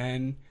 And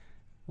then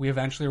we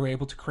eventually were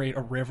able to create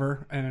a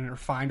river and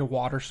find a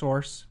water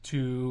source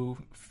to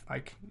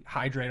like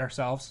hydrate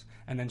ourselves,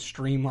 and then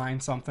streamline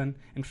something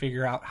and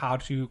figure out how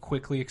to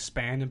quickly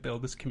expand and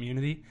build this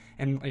community.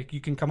 And like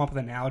you can come up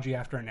with analogy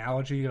after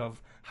analogy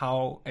of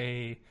how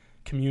a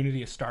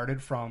community is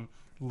started from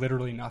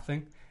literally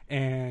nothing.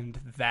 And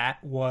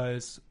that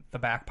was the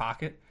Back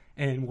Pocket.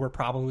 And we're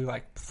probably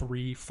like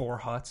 3-4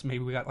 huts.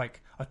 Maybe we got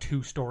like a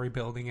 2-story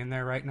building in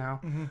there right now.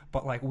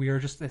 But like we are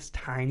just this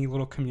tiny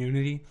little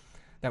community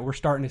that we're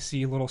starting to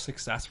see a little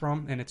success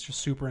from, and it's just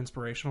super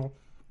inspirational.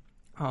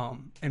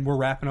 And we're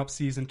wrapping up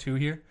season 2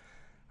 here,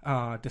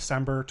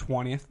 December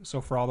 20th.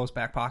 So for all those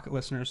Back Pocket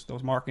listeners,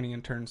 those marketing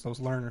interns, those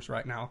learners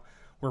right now,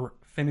 we're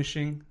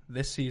finishing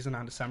this season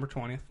on December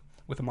 20th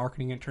with a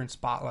marketing intern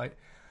spotlight.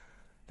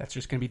 That's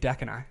just going to be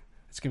Deck and I.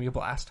 It's going to be a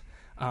blast.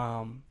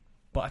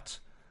 But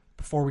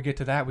before we get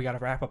to that, we got to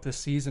wrap up this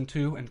season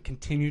 2 and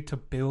continue to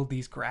build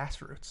these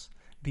grassroots,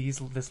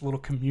 this little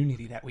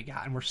community that we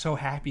got. And we're so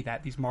happy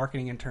that these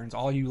marketing interns,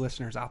 all you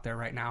listeners out there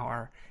right now,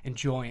 are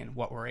enjoying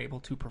what we're able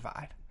to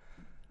provide.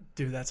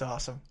 Dude, that's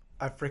awesome.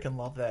 I freaking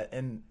love that.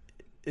 And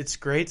it's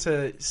great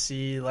to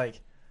see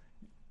like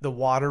the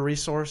water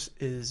resource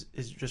is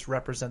just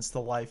represents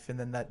the life, and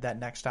then that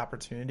next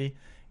opportunity.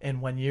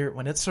 And when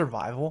it's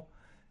survival,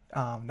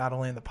 not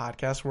only in the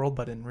podcast world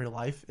but in real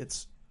life,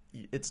 it's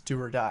do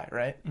or die,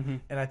 right?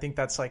 And I think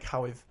that's like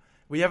how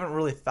we haven't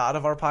really thought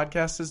of our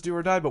podcast as do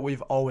or die, but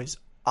we've always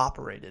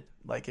operated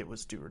like it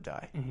was do or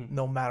die,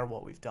 no matter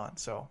what we've done.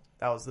 So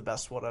that was the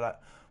best.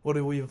 What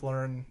did we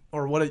learn,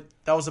 or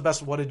that was the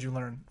best? What did you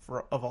learn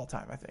of all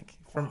time? I think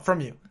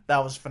from you.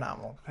 That was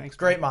phenomenal. Thanks.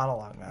 Great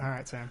monologue, man. All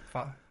right, Sam.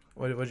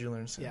 What did you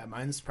learn, Sam? Yeah,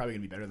 mine's probably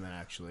gonna be better than that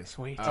actually.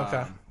 Sweet.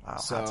 Okay. Wow,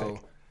 So hot take.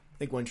 I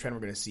think one trend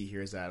we're gonna see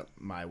here is that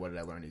my what did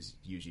I learn is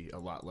usually a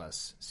lot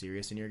less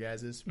serious than your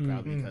guys's,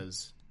 probably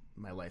because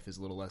my life is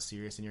a little less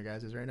serious than your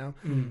guys's right now.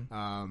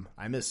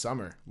 I miss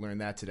summer.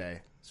 Learned that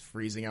today. It's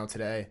freezing out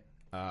today.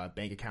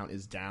 Bank account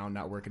is down,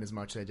 not working as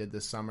much as I did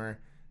this summer.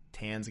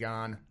 Tan's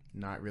gone.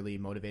 Not really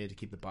motivated to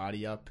keep the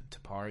body up to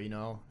par, I'm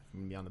going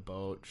to be on the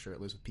boat,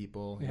 shirtless with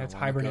people. Yeah, it's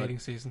hibernating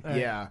season.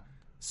 Yeah.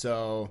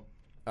 So,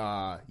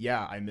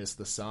 I miss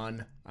the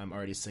sun. I'm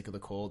already sick of the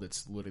cold.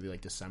 It's literally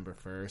like December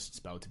 1st. It's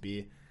about to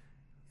be.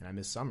 And I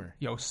miss summer.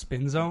 Yo,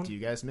 Spin Zone. Do you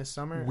guys miss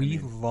summer? We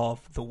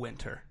love the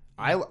winter.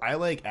 I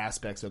like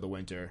aspects of the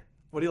winter.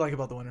 What do you like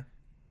about the winter?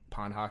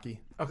 Pond hockey.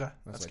 Okay,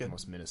 That's like good. the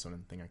most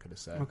Minnesotan thing I could have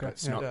said. Okay,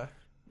 But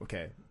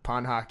Okay,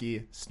 pond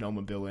hockey,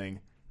 snowmobiling,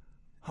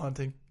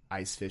 Hunting.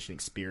 ice fishing,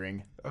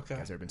 spearing. Okay. You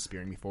guys ever been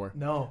spearing before?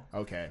 No.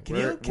 Okay.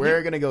 Can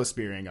We're going to go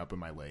spearing up in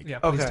my lake. Yeah,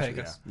 please Okay. take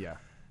us. Yeah.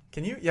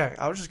 Can you? Yeah,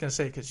 I was just gonna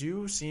say because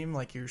you seem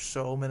like you're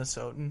so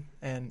Minnesotan,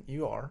 and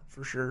you are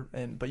for sure.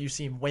 But you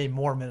seem way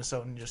more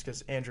Minnesotan just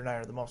because Andrew and I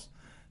are the most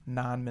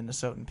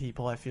non-Minnesotan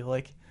people. I feel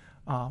like.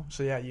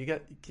 So yeah,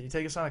 Can you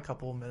take us on a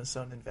couple of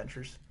Minnesotan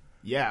adventures?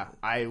 Yeah,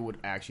 I would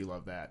actually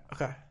love that.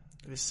 Okay,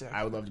 that'd be sick.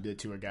 I would love to be a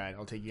tour guide.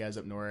 I'll take you guys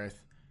up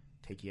north,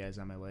 take you guys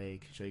on my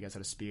lake, show you guys how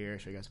to spear,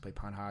 show you guys how to play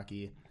pond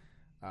hockey.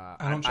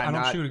 I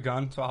don't shoot a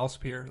gun, so I'll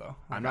spear though.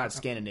 I'm not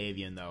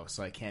Scandinavian though,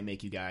 so I can't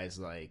make you guys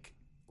like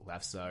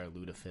Lefse or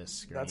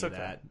Ludafisk or That's any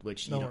okay. of that.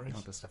 Which No you don't worries.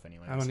 want this stuff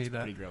anyway. I don't need it's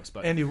that. Pretty gross,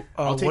 but Andy,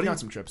 I'll take what you do on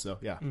some trips though.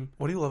 Yeah.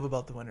 What do you love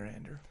about the winter,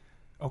 Andrew?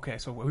 Okay,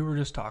 so we were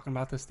just talking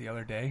about this the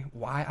other day.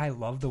 Why I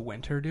love the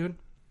winter, dude,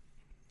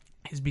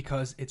 is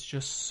because it's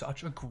just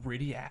such a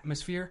gritty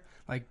atmosphere.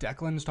 Like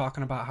Declan's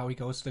talking about how he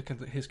goes to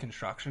his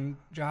construction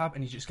job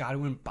and he's just got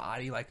to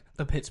embody like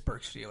the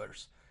Pittsburgh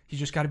Steelers. He's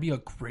just got to be a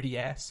gritty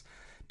ass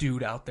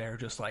dude out there,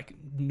 just like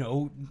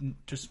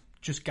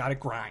just got to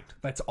grind.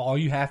 That's all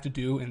you have to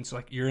do. And it's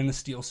like you're in the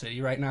Steel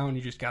City right now and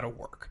you just got to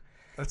work.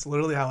 That's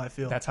literally how I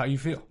feel. That's how you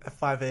feel. At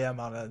 5 a.m.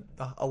 on the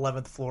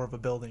 11th floor of a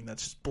building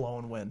that's just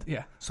blowing wind.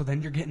 Yeah. So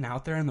then you're getting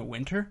out there in the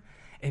winter,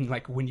 and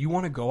like when you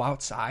want to go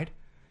outside,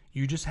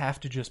 you just have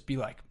to just be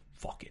like,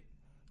 fuck it.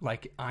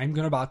 Like I'm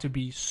about to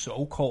be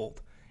so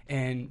cold,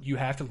 and you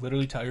have to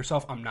literally tell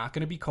yourself, I'm not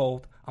going to be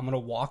cold. I'm going to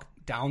walk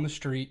down the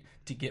street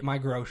to get my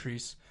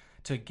groceries,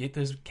 to get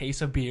this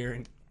case of beer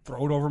and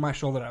throw it over my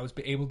shoulder that I was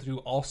able to do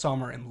all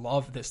summer and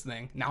love this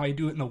thing. Now I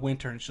do it in the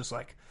winter, and it's just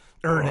like,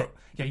 Earn it.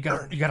 Yeah, you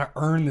got to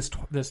earn this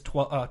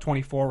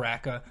 24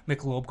 rack of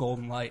Michelob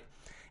Golden Light,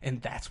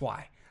 and that's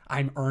why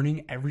I'm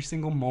earning every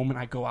single moment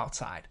I go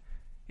outside.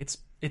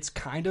 It's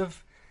kind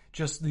of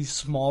just these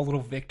small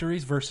little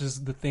victories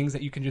versus the things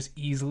that you can just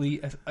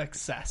easily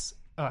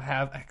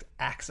have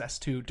access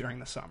to during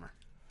the summer.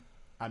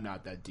 I'm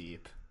not that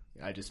deep.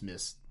 I just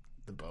miss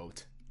the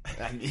boat.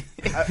 I mean,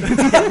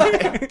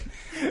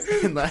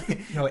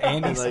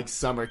 and like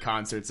summer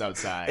concerts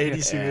outside.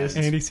 Andy Serious.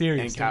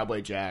 And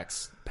Cowboy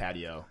Jack's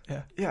patio.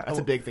 Yeah. That's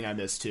a big thing I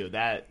miss too.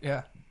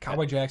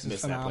 Cowboy Jack's is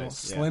miss that phenomenal.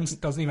 place, yeah. Slim's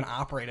doesn't even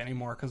operate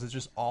anymore because it's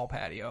just all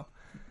patio.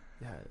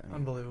 Yeah, I mean,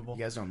 unbelievable.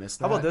 You guys don't miss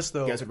that? How about this,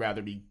 though? You guys would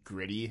rather be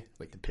gritty,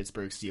 like the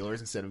Pittsburgh Steelers,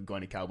 instead of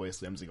going to Cowboy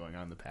Slim's and going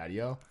on the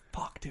patio?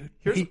 Fuck, dude.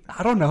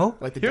 I don't know.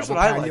 Like the Here's double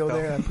what I patio like,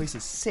 though. there, that place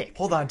is sick.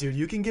 Hold on, dude.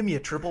 You can give me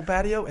a triple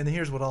patio, and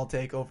here's what I'll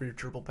take over your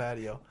triple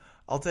patio.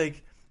 I'll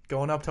take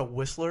going up to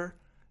Whistler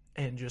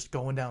and just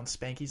going down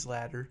Spanky's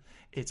Ladder.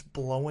 It's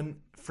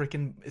blowing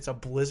freaking... It's a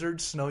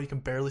blizzard snow. You can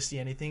barely see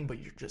anything, but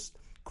you're just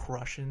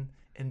crushing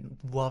and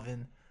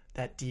loving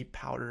that deep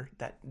powder,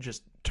 that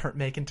just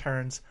making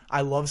turns.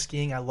 I love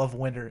skiing. I love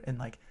winter. And,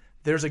 like,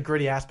 there's a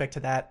gritty aspect to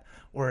that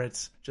where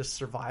it's just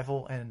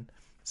survival and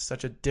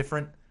such a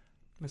different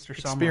Mr.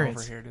 Summer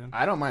experience over here, dude.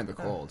 I don't mind the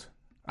cold.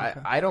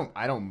 Okay. I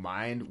don't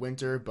mind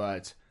winter,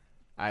 but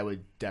I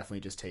would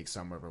definitely just take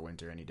summer over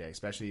winter any day.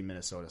 Especially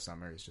Minnesota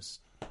summer is just,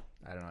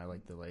 I don't know. I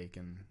like the lake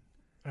and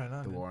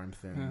the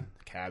warmth and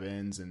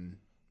cabins and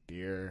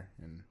beer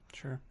and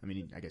sure. I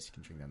mean, I guess you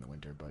can drink that in the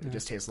winter, but it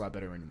just tastes a lot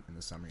better in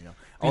the summer.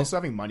 Also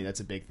having money, that's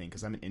a big thing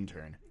because I'm an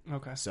intern.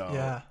 Okay. So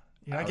yeah.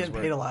 You're not getting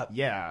paid a lot.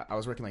 Yeah, I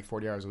was working like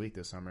 40 hours a week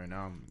this summer, and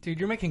now I'm... Dude,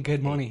 you're making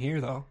good money here,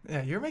 though.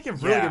 Yeah, you're making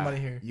really good money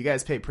here. You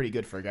guys pay pretty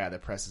good for a guy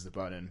that presses the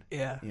button.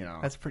 Yeah,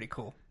 that's pretty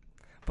cool.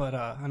 But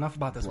enough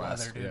about this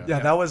weather, dude. Yeah,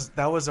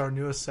 that was our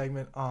newest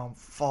segment,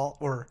 fall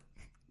or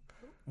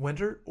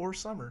winter or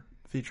summer,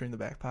 featuring the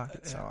back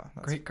pocket. So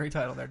great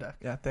title there, Deck.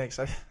 Yeah, thanks.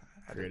 I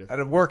had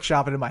to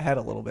workshop it in my head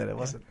a little bit. It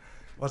wasn't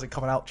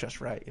coming out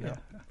just right, you know.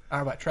 Yeah.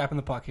 All right, trapping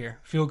the puck here.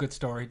 Feel good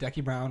story.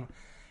 Decky Brown.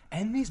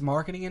 And these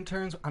marketing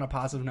interns on a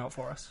positive note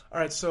for us. All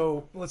right,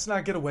 so let's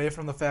not get away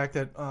from the fact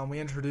that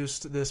we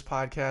introduced this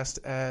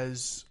podcast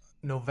as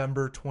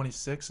November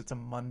 26th. It's a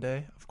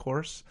Monday, of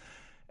course.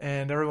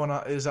 And everyone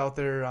is out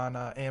there on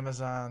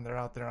Amazon. They're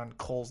out there on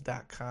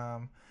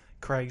Kohl's.com,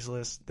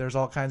 Craigslist. There's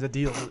all kinds of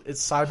deals.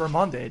 It's Cyber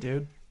Monday,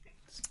 dude.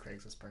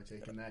 Craigslist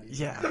partake in that.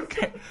 Yeah.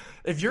 Okay.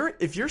 If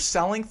you're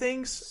selling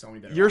things,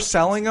 you're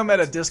selling them at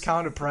a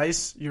discounted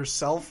price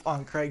yourself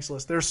on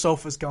Craigslist. Their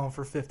sofa's going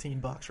for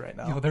 $15 right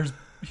now. There's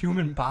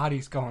human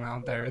bodies going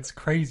out there. It's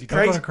crazy.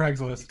 Don't go to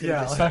Craigslist.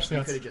 Yeah, especially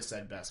you could have just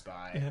said Best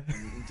Buy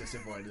and just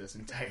avoided this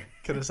entire.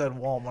 Could have said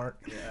Walmart.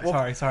 Yeah.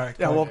 Well, sorry.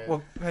 Yeah.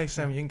 Well, hey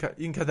Sam, you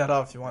can cut that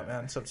off if you want,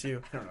 man. It's up to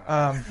you.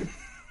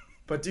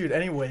 But dude,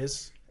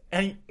 anyways,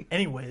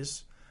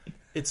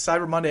 it's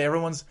Cyber Monday.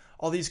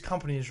 All these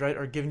companies, right,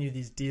 are giving you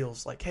these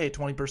deals like, hey,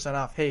 20%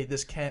 off. Hey,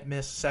 this can't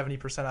miss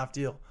 70% off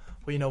deal.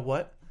 Well, you know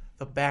what?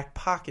 The Back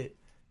Pocket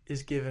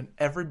is giving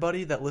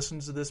everybody that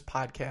listens to this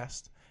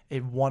podcast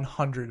a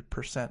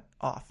 100%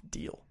 off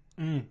deal.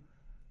 Can't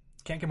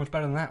get much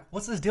better than that.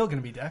 What's this deal going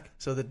to be, Deck?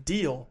 So the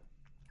deal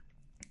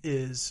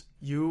is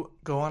you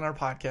go on our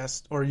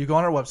podcast or you go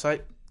on our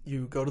website.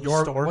 You go to the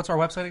store. What's our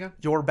website again?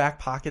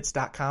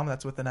 Yourbackpockets.com.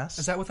 That's with an S.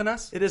 Is that with an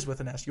S? It is with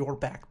an S.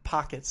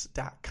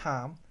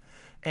 Yourbackpockets.com.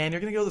 And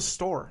you're going to go to the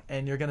store,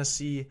 and you're going to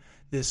see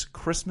this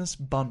Christmas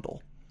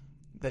bundle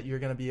that you're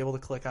going to be able to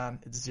click on.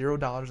 It's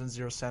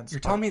 $0.00. You're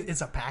telling me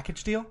it's a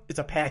package deal? It's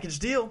a package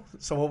deal.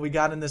 So what we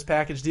got in this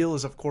package deal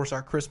is, of course,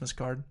 our Christmas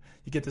card.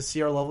 You get to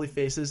see our lovely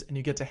faces, and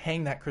you get to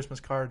hang that Christmas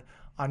card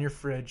on your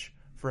fridge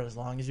for as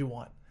long as you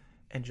want.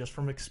 And just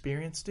from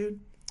experience, dude,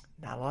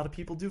 not a lot of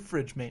people do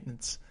fridge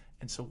maintenance,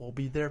 and so we'll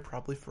be there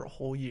probably for a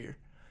whole year.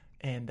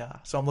 And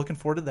so I'm looking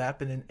forward to that.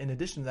 But in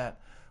addition to that,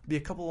 there'll be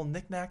a couple of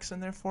knickknacks in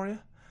there for you.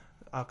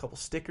 A couple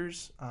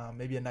stickers,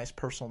 maybe a nice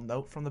personal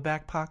note from the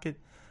Back Pocket.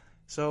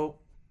 So,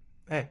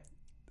 hey,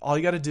 all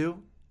you got to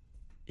do,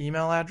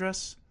 email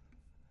address,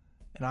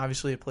 and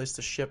obviously a place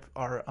to ship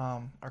our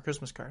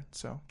Christmas card.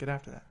 So get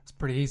after that. It's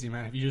pretty easy,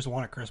 man. If you just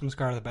want a Christmas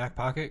card of the Back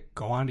Pocket,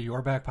 go on to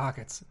Your Back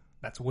Pockets.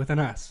 That's with an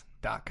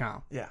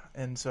S.com. Yeah,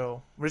 and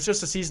so it's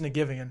just a season of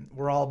giving, and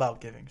we're all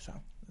about giving. So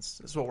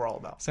this is what we're all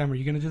about. Sam, are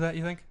you going to do that,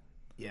 you think?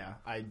 Yeah,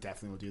 I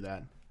definitely will do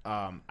that.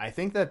 I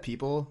think that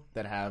people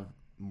that have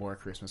more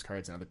Christmas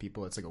cards than other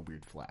people, it's like a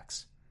weird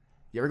flex.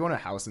 You ever go in a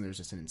house and there's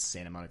just an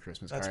insane amount of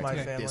Christmas cards? That's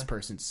my family. This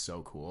person's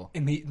so cool.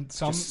 And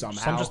some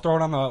just throw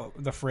it on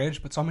the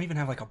fridge, but some even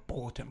have like a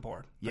bulletin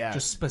board. Yeah.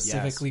 Just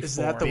specifically Is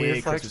for that the weird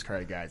big flex? Christmas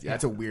card guys. Yeah,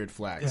 that's a weird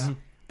flex. Yeah.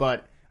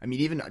 But I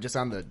mean, even just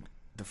on the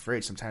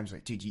fridge, sometimes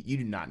like, dude, you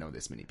do not know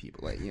this many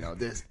people. Like, you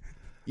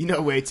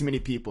know way too many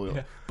people.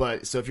 Yeah.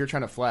 But so if you're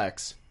trying to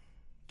flex,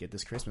 get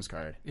this Christmas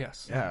card.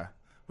 Yes. Yeah.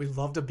 We'd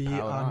love to be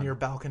on your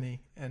balcony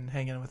and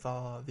hanging with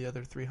all the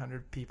other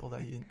 300 people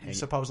that you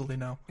supposedly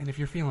know. And if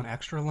you're feeling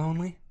extra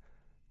lonely,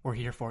 we're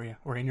here for you.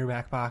 We're in your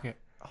back pocket.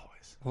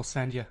 Always. We'll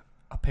send you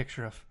a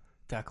picture of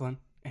Declan,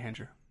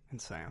 Andrew,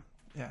 and Sam.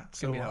 Yeah.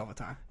 It's going to be a hell of a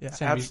time. Yeah,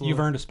 Sam, absolutely. you've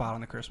earned a spot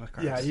on the Christmas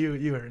cards. Yeah,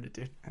 you earned it,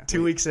 dude. Yeah.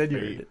 2 weeks in, you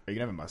earned it. Are you going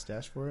to have a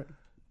mustache for it?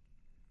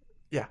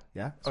 Yeah.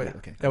 Yeah? Oh, Sweet. yeah.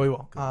 Okay. Yeah, we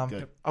will.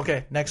 Good.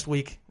 Okay, next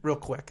week, real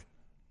quick.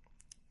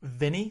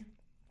 Vinny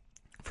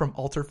from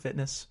Alter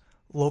Fitness,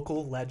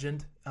 local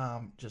legend,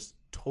 just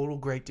total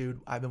great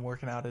dude. I've been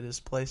working out at his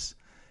place.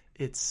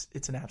 It's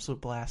an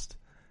absolute blast.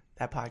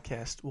 That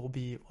podcast will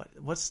be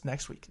what's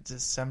next week?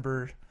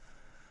 December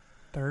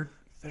 3rd,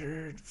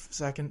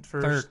 2nd,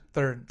 1st,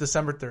 3rd,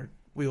 December 3rd.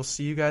 We will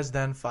see you guys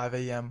then, 5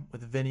 a.m.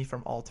 with Vinny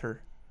from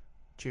Alter.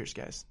 Cheers,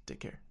 guys. Take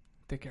care.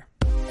 Take care.